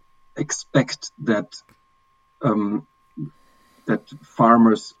cannot expect that that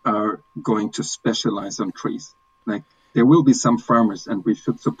farmers are going to specialize on trees. Like, there will be some farmers, and we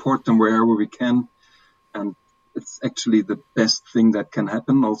should support them wherever we can. And it's actually the best thing that can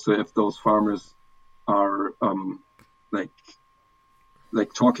happen. Also, if those farmers are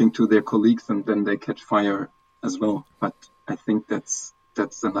like talking to their colleagues, and then they catch fire as well. But I think that's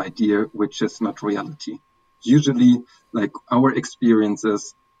an idea which is not reality. Usually, like, our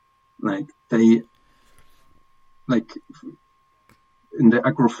experiences, in the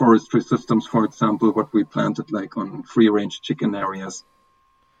agroforestry systems, for example, what we planted on free-range chicken areas,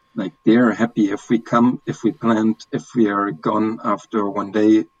 they're happy if we plant, if we are gone after one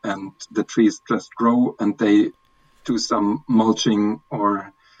day, and the trees just grow, and they do some mulching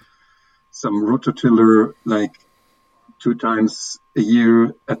or some rototiller 2 times a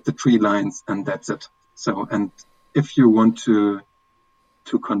year at the tree lines, and that's it. So, and if you want to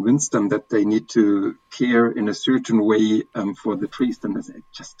convince them that they need to care in a certain way for the trees, then they say, I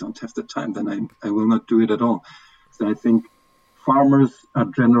just don't have the time, then I will not do it at all. So I think farmers are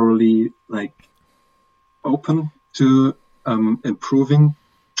generally open to improving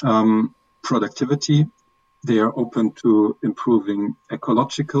productivity. They are open to improving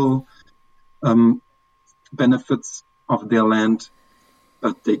ecological benefits of their land,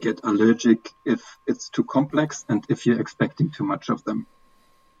 but they get allergic if it's too complex and if you're expecting too much of them.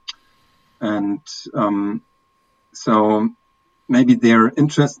 And so maybe they're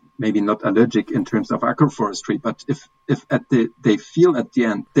maybe not allergic in terms of agroforestry, but if they feel at the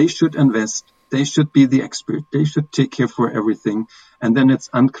end they should invest, they should be the expert, they should take care for everything, and then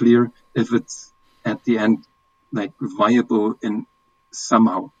it's unclear if it's at the end viable in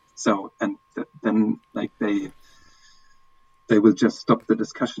somehow. So, and then they will just stop the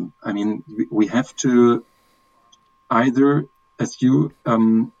discussion. I mean, we have to either, as you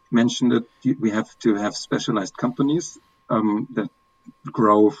mentioned it, we have to have specialized companies that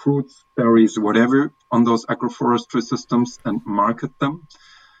grow fruits, berries, whatever on those agroforestry systems and market them,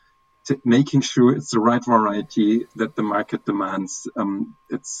 making sure it's the right variety that the market demands.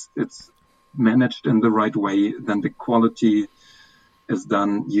 It's managed in the right way, then the quality is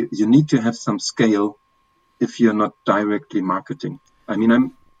done. You need to have some scale if you're not directly marketing. I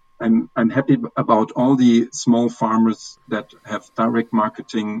mean, I'm happy about all the small farmers that have direct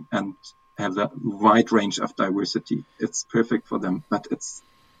marketing and have a wide range of diversity. It's perfect for them, but it's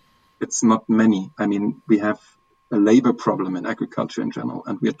not many. I mean, we have a labor problem in agriculture in general,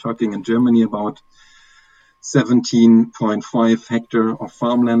 and we are talking in Germany about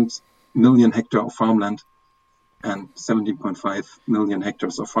 17.5 million hectare of farmland, and 17.5 million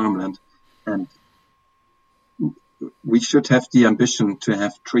hectares of farmland, and we should have the ambition to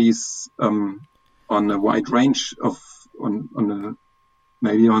have trees on a wide range of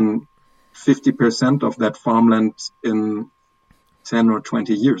maybe on 50% of that farmland in 10 or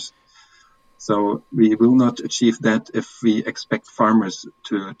 20 years. So we will not achieve that if we expect farmers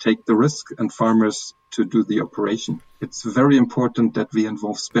to take the risk and farmers to do the operation. It's very important that we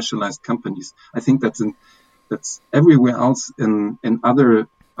involve specialized companies. I think that's everywhere else in other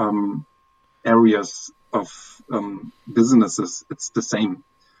areas of businesses. It's the same.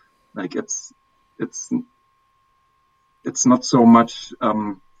 It's not so much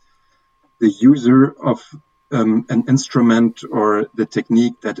the user of an instrument or the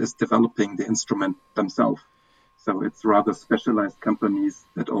technique that is developing the instrument themselves. So it's rather specialized companies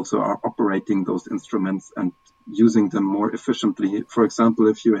that also are operating those instruments and using them more efficiently. For example,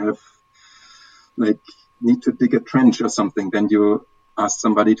 if you have need to dig a trench or something, then you ask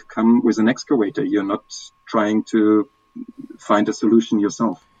somebody to come with an excavator. You're not trying to find a solution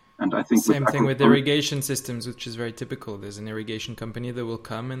yourself. And I think same thing with irrigation systems, which is very typical. There's an irrigation company that will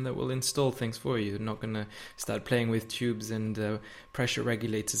come and that will install things for you. You're not going to start playing with tubes and pressure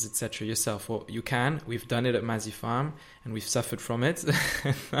regulators, etc. yourself. Well, you can. We've done it at Mazzi Farm, and we've suffered from it.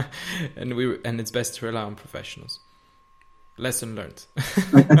 and it's best to rely on professionals. Lesson learned.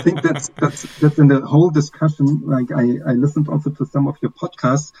 I think that's in the whole discussion. Like I listened also to some of your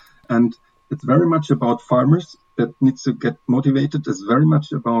podcasts, and it's very much about farmers that needs to get motivated. It's very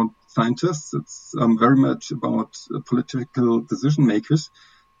much about scientists. It's very much about political decision makers.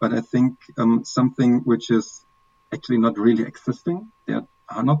 But I think something which is actually not really existing. There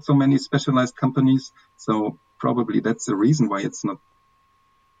are not so many specialized companies, so probably that's the reason why it's not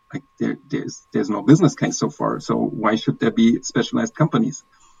like there's no business case so far. So why should there be specialized companies?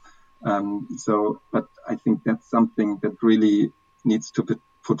 But I think that's something that really needs to be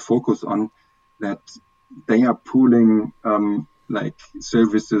put focus on, that they are pooling like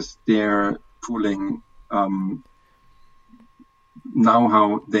services, they're pooling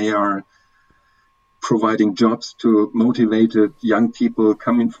know-how, they are providing jobs to motivated young people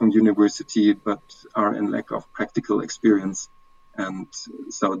coming from university but are in lack of practical experience. And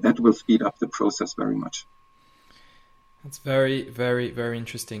so that will speed up the process very much. That's very, very, very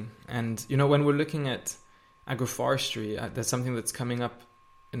interesting. And, you know, when we're looking at agroforestry, that's something that's coming up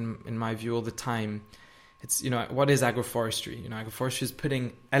in my view all the time. It's, you know, what is agroforestry? You know, agroforestry is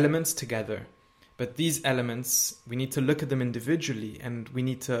putting elements together. But these elements, we need to look at them individually, and we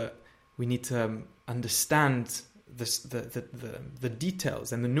need to understand the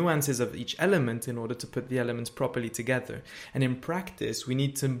details and the nuances of each element in order to put the elements properly together. And in practice, we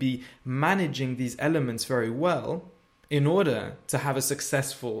need to be managing these elements very well in order to have a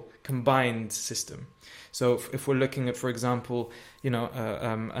successful combined system. So if we're looking at, for example, you know,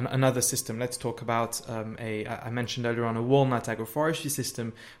 another system, let's talk about I mentioned earlier on a walnut agroforestry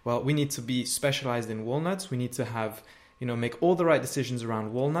system. Well, we need to be specialized in walnuts. We need to have, you know, make all the right decisions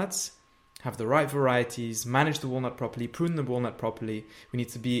around walnuts, have the right varieties, manage the walnut properly, prune the walnut properly. We need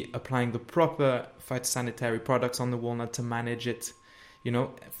to be applying the proper phytosanitary products on the walnut to manage it, you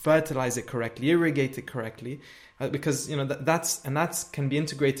know, fertilize it correctly, irrigate it correctly, because, you know, that's can be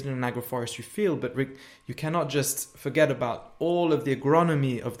integrated in an agroforestry field, but you cannot just forget about all of the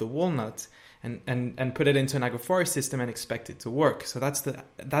agronomy of the walnut and put it into an agroforest system and expect it to work. So that's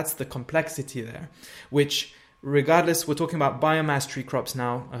the complexity there, which, regardless, we're talking about biomass tree crops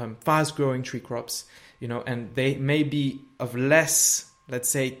now, fast-growing tree crops, you know, and they may be of less, let's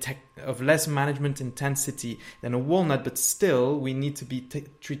say, of less management intensity than a walnut, but still, we need to be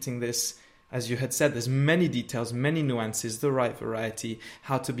treating this, as you had said, there's many details, many nuances, the right variety,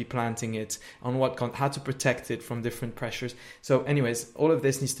 how to be planting it, on how to protect it from different pressures. So anyways, all of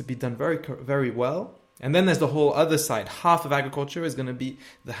this needs to be done very, very well. And then there's the whole other side. Half of agriculture is going to be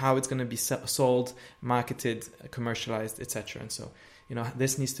how it's going to be sold, marketed, commercialized, etc. And so, you know,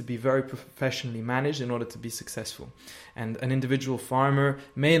 this needs to be very professionally managed in order to be successful. And an individual farmer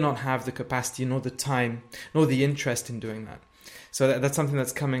may not have the capacity, nor the time, nor the interest in doing that. So that's something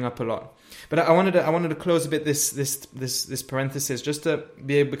that's coming up a lot. But I wanted to close a bit this parenthesis, just to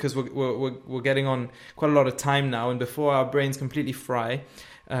be able, because we're getting on quite a lot of time now, and before our brains completely fry.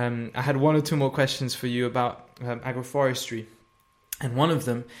 I had one or two more questions for you about agroforestry. And one of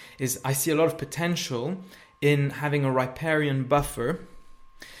them is, I see a lot of potential in having a riparian buffer.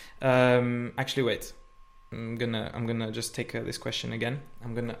 Actually, wait. I'm gonna just take this question again.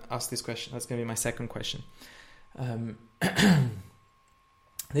 I'm gonna ask this question. That's gonna be my second question.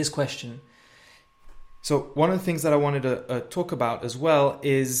 This question. So one of the things that I wanted to talk about as well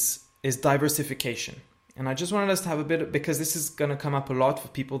is diversification. And I just wanted us to have a bit, because this is going to come up a lot for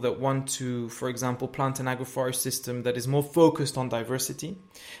people that want to, for example, plant an agroforest system that is more focused on diversity,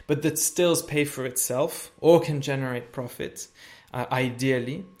 but that still pays for itself or can generate profit,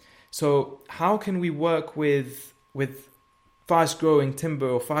 ideally. So how can we work with fast-growing timber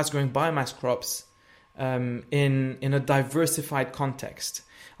or fast-growing biomass crops in a diversified context?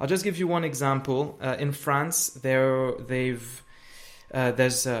 I'll just give you one example. In France, there's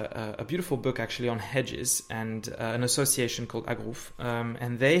a beautiful book actually on hedges and an association called Agrof,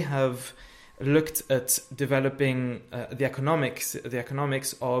 and they have looked at developing the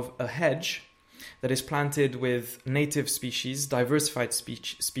economics of a hedge that is planted with native species, diversified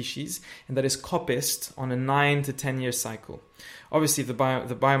species, and that is coppiced on a 9 to 10 year cycle. Obviously, the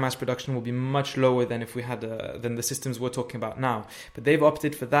biomass production will be much lower than if we had than the systems we're talking about now. But they've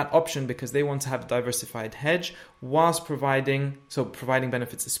opted for that option because they want to have a diversified hedge whilst providing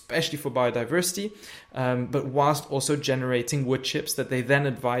benefits, especially for biodiversity, but whilst also generating wood chips that they then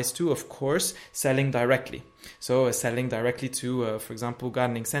advise to, of course, selling directly. So selling directly to, for example,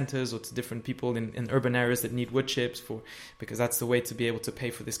 gardening centers or to different people in urban areas that need wood chips because that's the way to be able to pay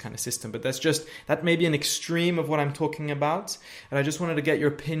for this kind of system. But that may be an extreme of what I'm talking about. And I just wanted to get your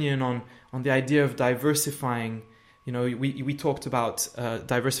opinion on the idea of diversifying, we talked about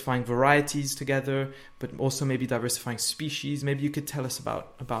diversifying varieties together, but also maybe diversifying species. Maybe you could tell us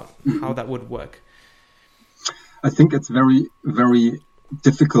about how that would work. I think it's very, very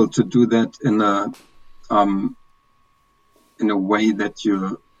difficult to do that in a way that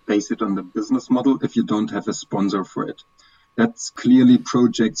you base it on the business model if you don't have a sponsor for it. That's clearly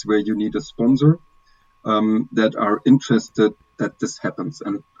projects where you need a sponsor that are interested that this happens.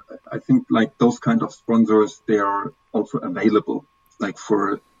 And I think like those kind of sponsors, they are also available, like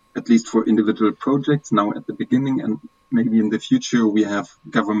at least for individual projects now at the beginning, and maybe in the future we have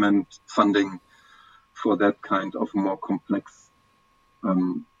government funding for that kind of more complex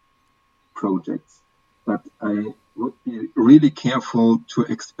projects. But I would be really careful to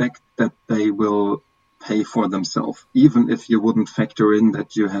expect that they will pay for themselves, even if you wouldn't factor in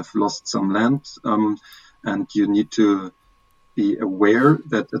that you have lost some land, and you need to be aware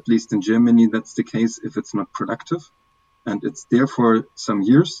that at least in Germany that's the case. If it's not productive and it's there for some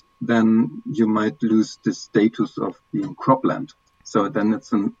years, then you might lose the status of being cropland. So then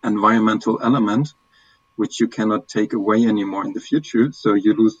it's an environmental element which you cannot take away anymore in the future. So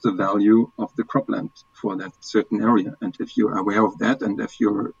you lose the value of the cropland for that certain area. And if you're aware of that, and if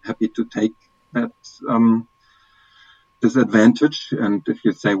you're happy to take that disadvantage, and if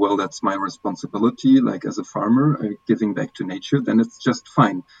you say, well, that's my responsibility, like as a farmer, giving back to nature, then it's just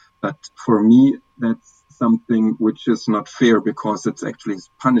fine. But for me, that's something which is not fair, because it's actually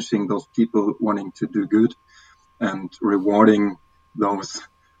punishing those people wanting to do good and rewarding those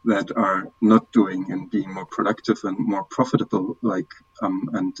that are not doing and being more productive and more profitable,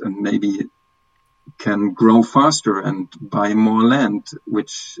 and maybe can grow faster and buy more land,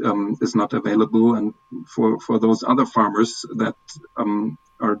 which is not available, and for those other farmers that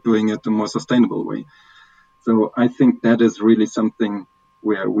are doing it a more sustainable way. So I think that is really something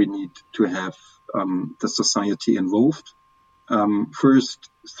where we need to have the society involved,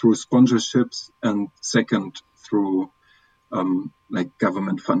 first through sponsorships, and second through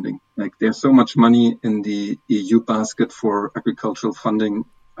government funding. Like there's so much money in the EU basket for agricultural funding.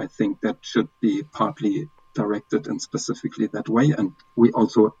 I think that should be partly directed and specifically that way. And we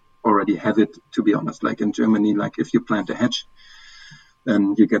also already have it, to be honest. Like in Germany, like if you plant a hedge,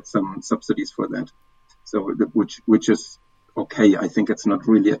 then you get some subsidies for that. So which is okay. I think it's not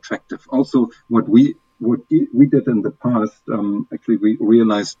really attractive. Also, what we did in the past, actually we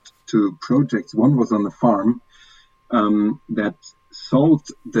realized two projects. One was on the farm that sold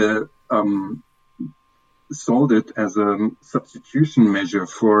it as a substitution measure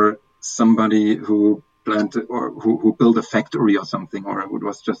for somebody who planted or who built a factory or something, or it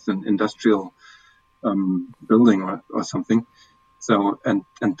was just an industrial building or something. So and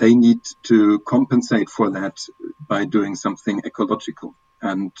they need to compensate for that by doing something ecological,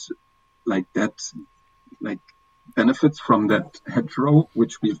 and like that, like benefits from that hedgerow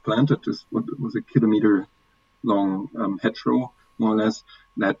which we've planted. Is what was a kilometer long hedgerow, more or less,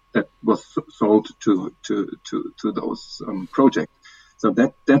 that was sold to those projects. So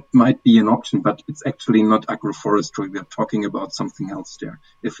that might be an option, but it's actually not agroforestry. We are talking about something else there.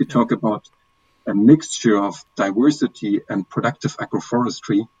 If we talk about a mixture of diversity and productive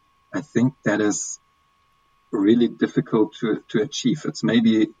agroforestry, I think that is really difficult to achieve. It's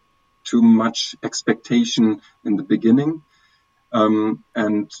maybe too much expectation in the beginning,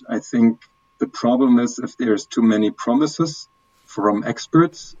 and I think the problem is if there's too many promises from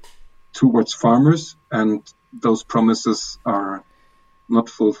experts towards farmers, and those promises are not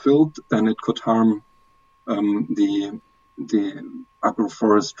fulfilled, then it could harm the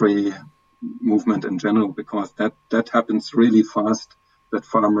agroforestry movement in general, because that happens really fast, that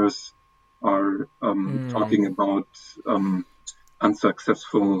farmers are talking about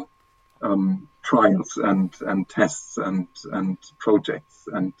unsuccessful trials and tests and projects,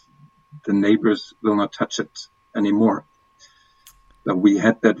 and the neighbors will not touch it anymore. So we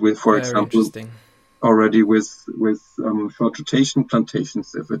had that with, for example, already with short rotation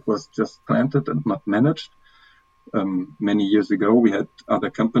plantations. If it was just planted and not managed, many years ago we had other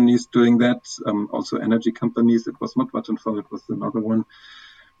companies doing that, also energy companies. It was not Vattenfall, it was another one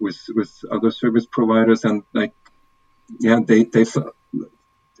with other service providers, and they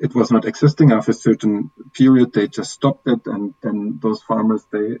it was not existing after a certain period. They just stopped it, and then those farmers,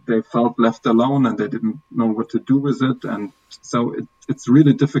 they felt left alone, and they didn't know what to do with it. And so it's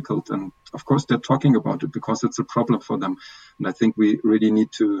really difficult. And of course, they're talking about it because it's a problem for them. And I think we really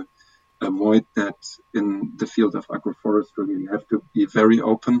need to avoid that in the field of agroforestry. We have to be very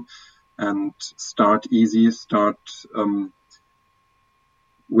open and start easy,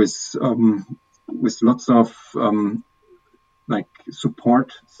 with lots of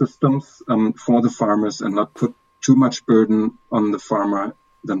support systems for the farmers, and not put too much burden on the farmer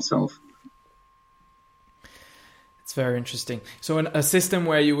themselves. It's very interesting. So in a system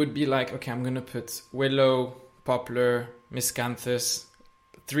where you would be like, okay, I'm going to put willow, poplar, miscanthus,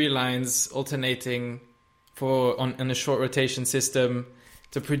 3 lines alternating in a short rotation system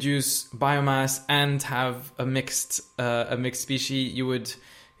to produce biomass and have a mixed species, you would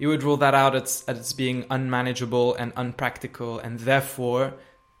rule that out as being unmanageable and unpractical, and therefore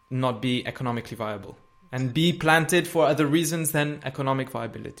not be economically viable, and be planted for other reasons than economic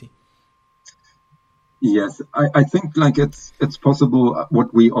viability. Yes, I think like it's possible.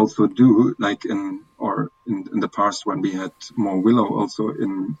 What we also do, like in the past when we had more willow, also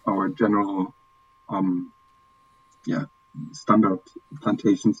in our general standard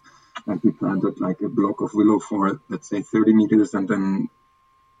plantations, and we planted like a block of willow for, let's say, 30 meters, and then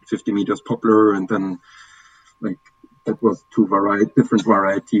 50 meters poplar, and then like that was 2 different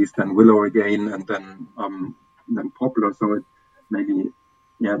varieties, then willow again, and then poplar. So it maybe,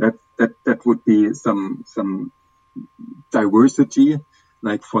 that would be some diversity.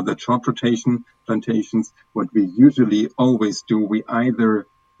 Like for the short rotation plantations, what we usually always do, we either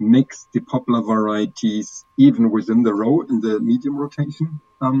mix the poplar varieties even within the row in the medium rotation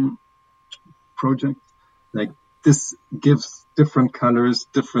project. Like this gives different colors,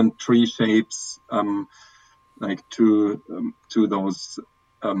 different tree shapes, like to those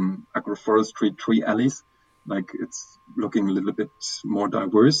agroforestry tree alleys. Like it's looking a little bit more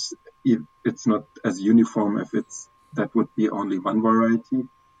diverse. It's not as uniform if that would be only one variety.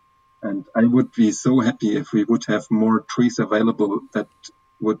 And I would be so happy if we would have more trees available that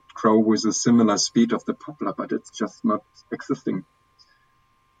would grow with a similar speed of the poplar, but it's just not existing.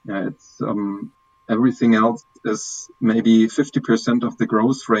 Yeah, it's everything else is maybe 50% of the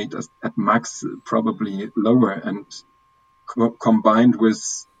growth rate at max, probably lower, and combined with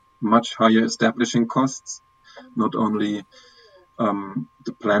much higher establishing costs. Not only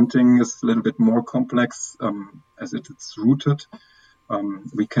the planting is a little bit more complex as it's rooted.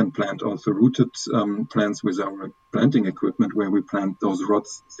 We can plant also rooted plants with our planting equipment, where we plant those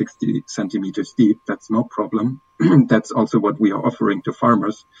rods 60 centimeters deep. That's no problem. That's also what we are offering to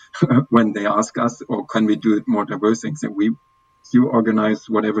farmers when they ask us, or can we do it more diverse things? And you organize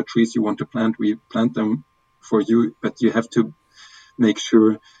whatever trees you want to plant, we plant them for you, but you have to make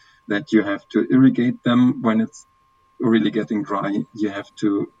sure that you have to irrigate them when it's really getting dry. You have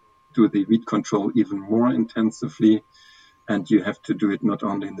to do the weed control even more intensively. And you have to do it not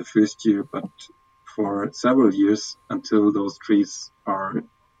only in the first year, but for several years until those trees are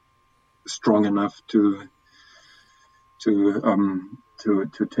strong enough to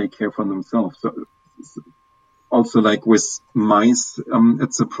take care for themselves. So also, like with mice,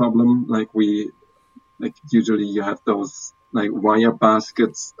 it's a problem. Like usually you have those like wire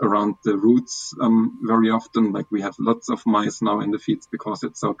baskets around the roots very often. Like we have lots of mice now in the fields because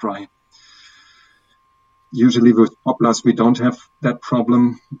it's so dry. Usually with poplars, we don't have that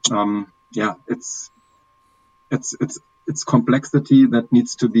problem. It's complexity that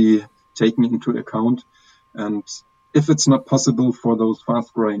needs to be taken into account. And if it's not possible for those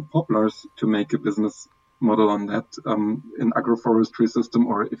fast-growing poplars to make a business model on that in agroforestry system,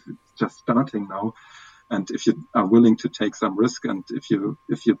 or if it's just starting now, and if you are willing to take some risk, and if you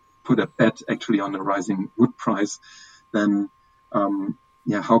put a bet actually on a rising wood price, then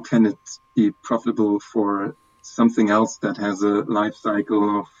how can it be profitable for something else that has a life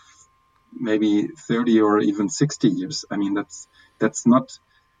cycle of maybe 30 or even 60 years? I mean, that's not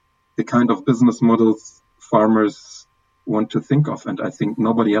the kind of business models farmers want to think of. And I think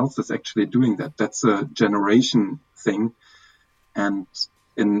nobody else is actually doing that. That's a generation thing. And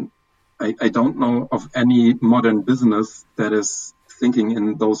I don't know of any modern business that is thinking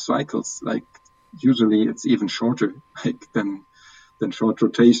in those cycles. Like usually it's even shorter, like than short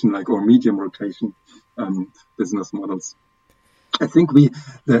rotation, like, or medium rotation business models. I think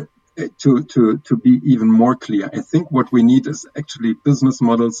to be even more clear, I think what we need is actually business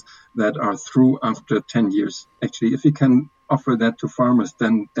models that are through after 10 years. Actually, if we can offer that to farmers,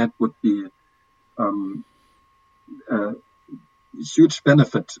 then that would be a huge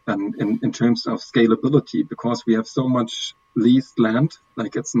benefit in terms of scalability, because we have so much leased land.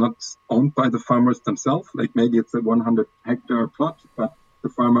 Like it's not owned by the farmers themselves. Like maybe it's a 100-hectare plot, but the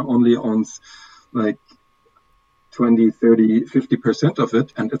farmer only owns like 20, 30, 50% of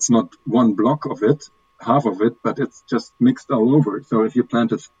it, and it's not one block of it, half of it, but it's just mixed all over. So if you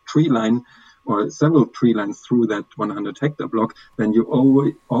plant a tree line or several tree lines through that 100-hectare block, then you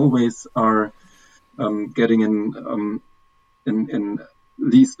always are getting in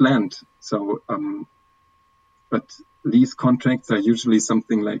leased land. So, but lease contracts are usually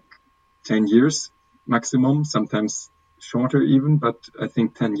something like 10 years, maximum, sometimes shorter even, but I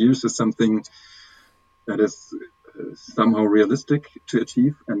think 10 years is something that is somehow realistic to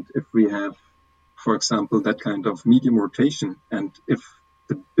achieve. And if we have, for example, that kind of medium rotation, and if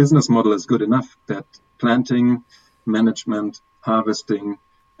the business model is good enough that planting, management, harvesting,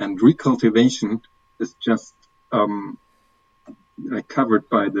 and recultivation is just covered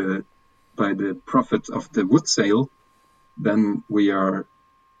by the profits of the wood sale, then we are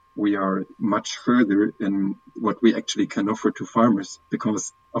much further in what we actually can offer to farmers,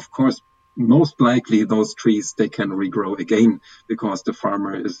 because of course most likely those trees, they can regrow again because the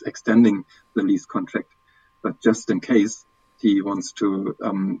farmer is extending the lease contract, but just in case he wants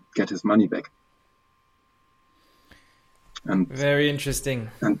to get his money back. And very interesting.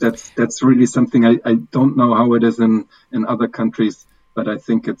 And that's really something I don't know how it is in other countries, but I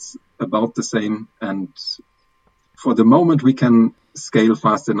think it's about the same. And for the moment, we can scale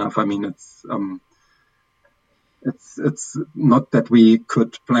fast enough. I mean, it's not that we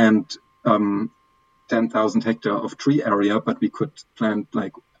could plant 10,000 hectare of tree area, but we could plant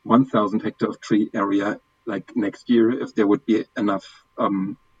like 1,000 hectare of tree area like next year if there would be enough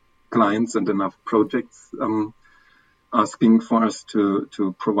clients and enough projects asking for us to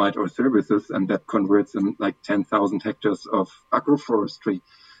provide our services, and that converts in like 10,000 hectares of agroforestry.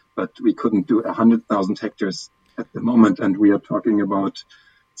 But we couldn't do 100,000 hectares at the moment, and we are talking about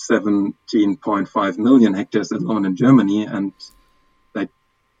 17.5 million hectares alone in Germany. And like,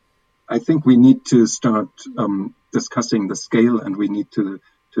 I think we need to start discussing the scale, and we need to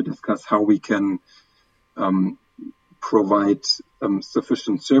discuss how we can provide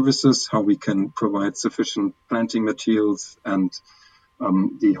sufficient services, how we can provide sufficient planting materials, and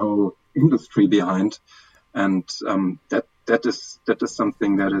the whole industry behind. And that is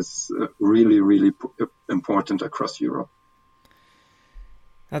something that is really, really important across Europe.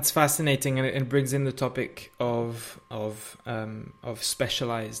 That's fascinating, and it brings in the topic of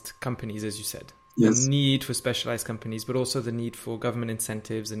specialized companies, as you said. Yes. The need for specialized companies, but also the need for government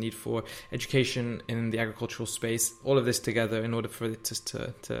incentives, the need for education in the agricultural space, all of this together in order for it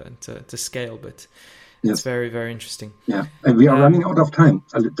to scale. But yes. It's very, very interesting. Yeah, and we are running out of time.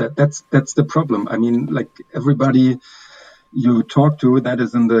 That's the problem. I mean, like everybody you talk to that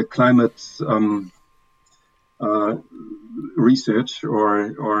is in the climate research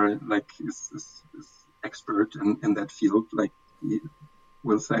or like is expert in that field, like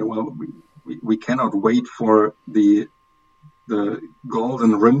will say, well, we cannot wait for the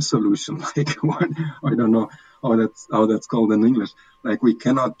golden rim solution. Like, I don't know how that's called in English. Like, we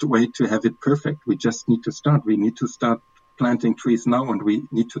cannot wait to have it perfect. We just need to start. We need to start planting trees now, and we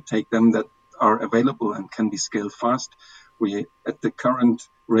need to take them that are available and can be scaled fast. We, at the current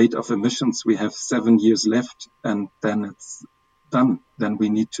rate of emissions, we have 7 years left, and then it's done. Then we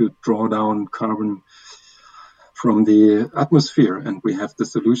need to draw down carbon from the atmosphere, and we have the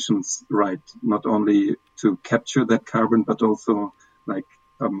solutions right, not only to capture that carbon, but also like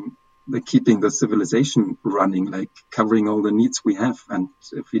keeping the civilization running, like covering all the needs we have. And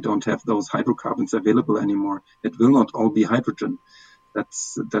if we don't have those hydrocarbons available anymore, it will not all be hydrogen.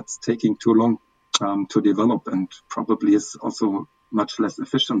 That's taking too long to develop, and probably is also much less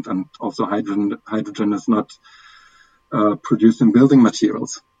efficient. And also hydrogen is not produced in building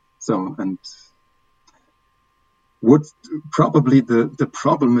materials. So, and would probably the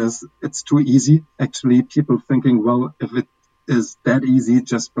problem is it's too easy. Actually, people thinking, well, if it is that easy,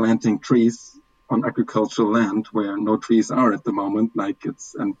 just planting trees on agricultural land where no trees are at the moment, like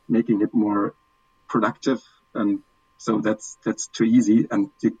it's and making it more productive, and so that's too easy, and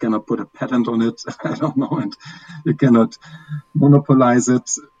you cannot put a patent on it. I don't know, and you cannot monopolize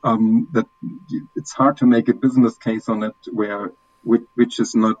it. That it's hard to make a business case on it which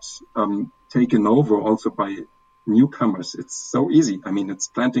is not taken over also by newcomers. It's so easy. I mean, it's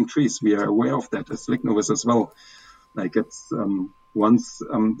planting trees. We are aware of that as Lignovis as well. Like it's once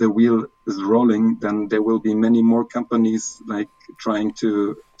the wheel is rolling, then there will be many more companies like trying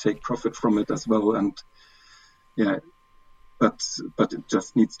to take profit from it as well. And yeah, but it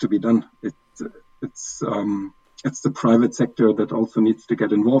just needs to be done. It's the private sector that also needs to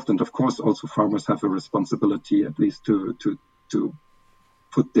get involved, and of course, also farmers have a responsibility at least to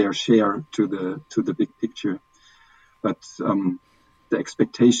put their share to the big picture. But the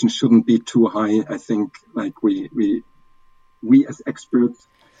expectation shouldn't be too high. I think like we as experts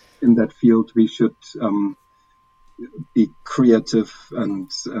in that field, we should be creative and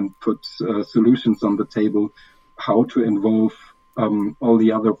put solutions on the table, how to involve all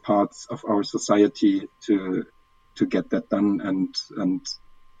the other parts of our society to get that done and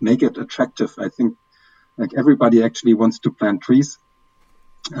make it attractive. I think like everybody actually wants to plant trees,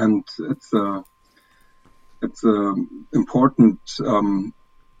 and it's it's an important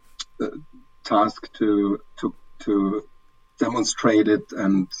task to demonstrate it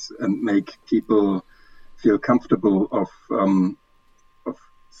and make people feel comfortable of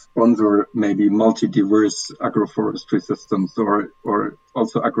sponsor maybe multi-diverse agroforestry systems or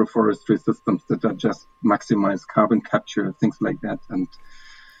also agroforestry systems that are just maximize carbon capture, things like that, and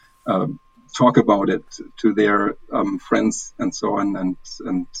talk about it to their friends and so on,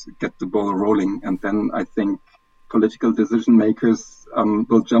 and get the ball rolling. And then I think political decision makers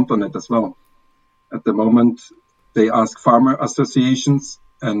will jump on it as well. At the moment, they ask farmer associations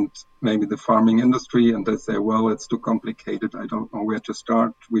and maybe the farming industry, and they say, well, it's too complicated. I don't know where to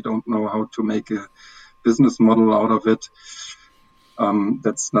start. We don't know how to make a business model out of it.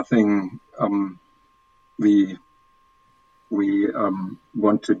 That's nothing we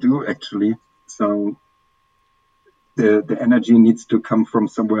want to do, actually. So the energy needs to come from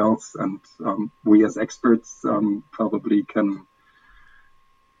somewhere else, and we as experts probably can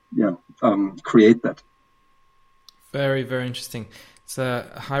create that. Very, very interesting. It's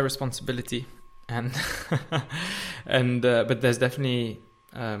a high responsibility, and but there's definitely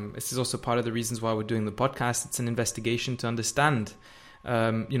this is also part of the reasons why we're doing the podcast. It's an investigation to understand,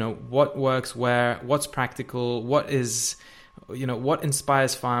 what works where, what's practical, what is, what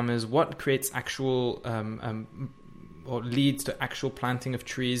inspires farmers, what creates actual or leads to actual planting of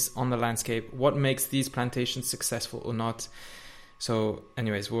trees on the landscape, what makes these plantations successful or not. So,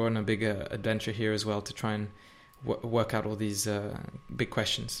 anyways, we're on a big adventure here as well to try and work out all these big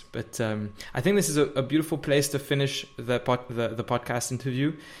questions. But I think this is a beautiful place to finish the podcast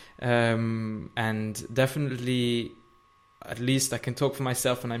interview, and definitely, at least I can talk for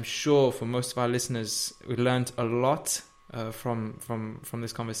myself, and I'm sure for most of our listeners, we learned a lot from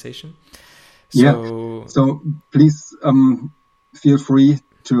this conversation. So please feel free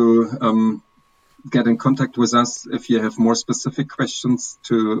to get in contact with us if you have more specific questions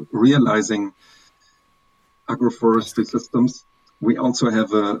to realizing agroforestry systems. We also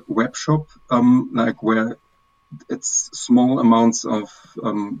have a web shop, where it's small amounts of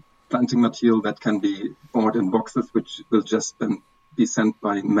planting material that can be bought in boxes, which will just then be sent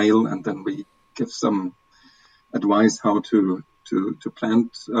by mail, and then we give some advice how to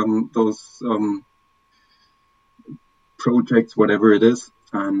plant those projects, whatever it is.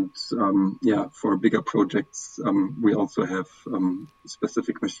 And for bigger projects, we also have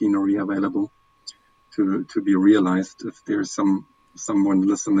specific machinery available to be realized if there's someone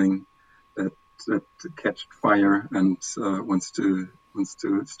listening that catched fire and wants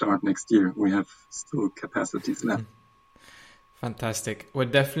to start next year. We have still capacities left. Fantastic. We're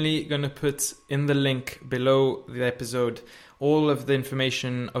definitely going to put in the link below the episode all of the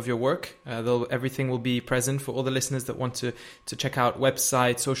information of your work. Everything will be present for all the listeners that want to check out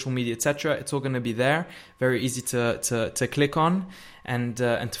website, social media, etc. It's all going to be there. Very easy to click on and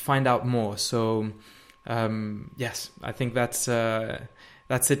to find out more. So yes, I think that's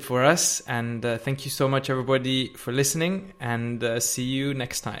it for us. And thank you so much, everybody, for listening, and see you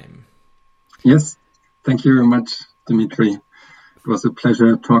next time. Yes, thank you very much, Dimitri. It was a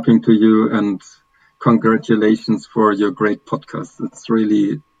pleasure talking to you, and congratulations for your great podcast. It's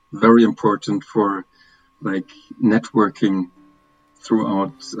really very important for networking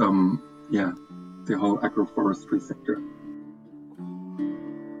throughout the whole agroforestry sector.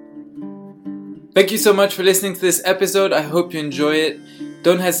 Thank you so much for listening to this episode. I hope you enjoy it.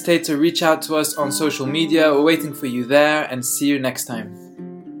 Don't hesitate to reach out to us on social media. We're waiting for you there, and see you next time.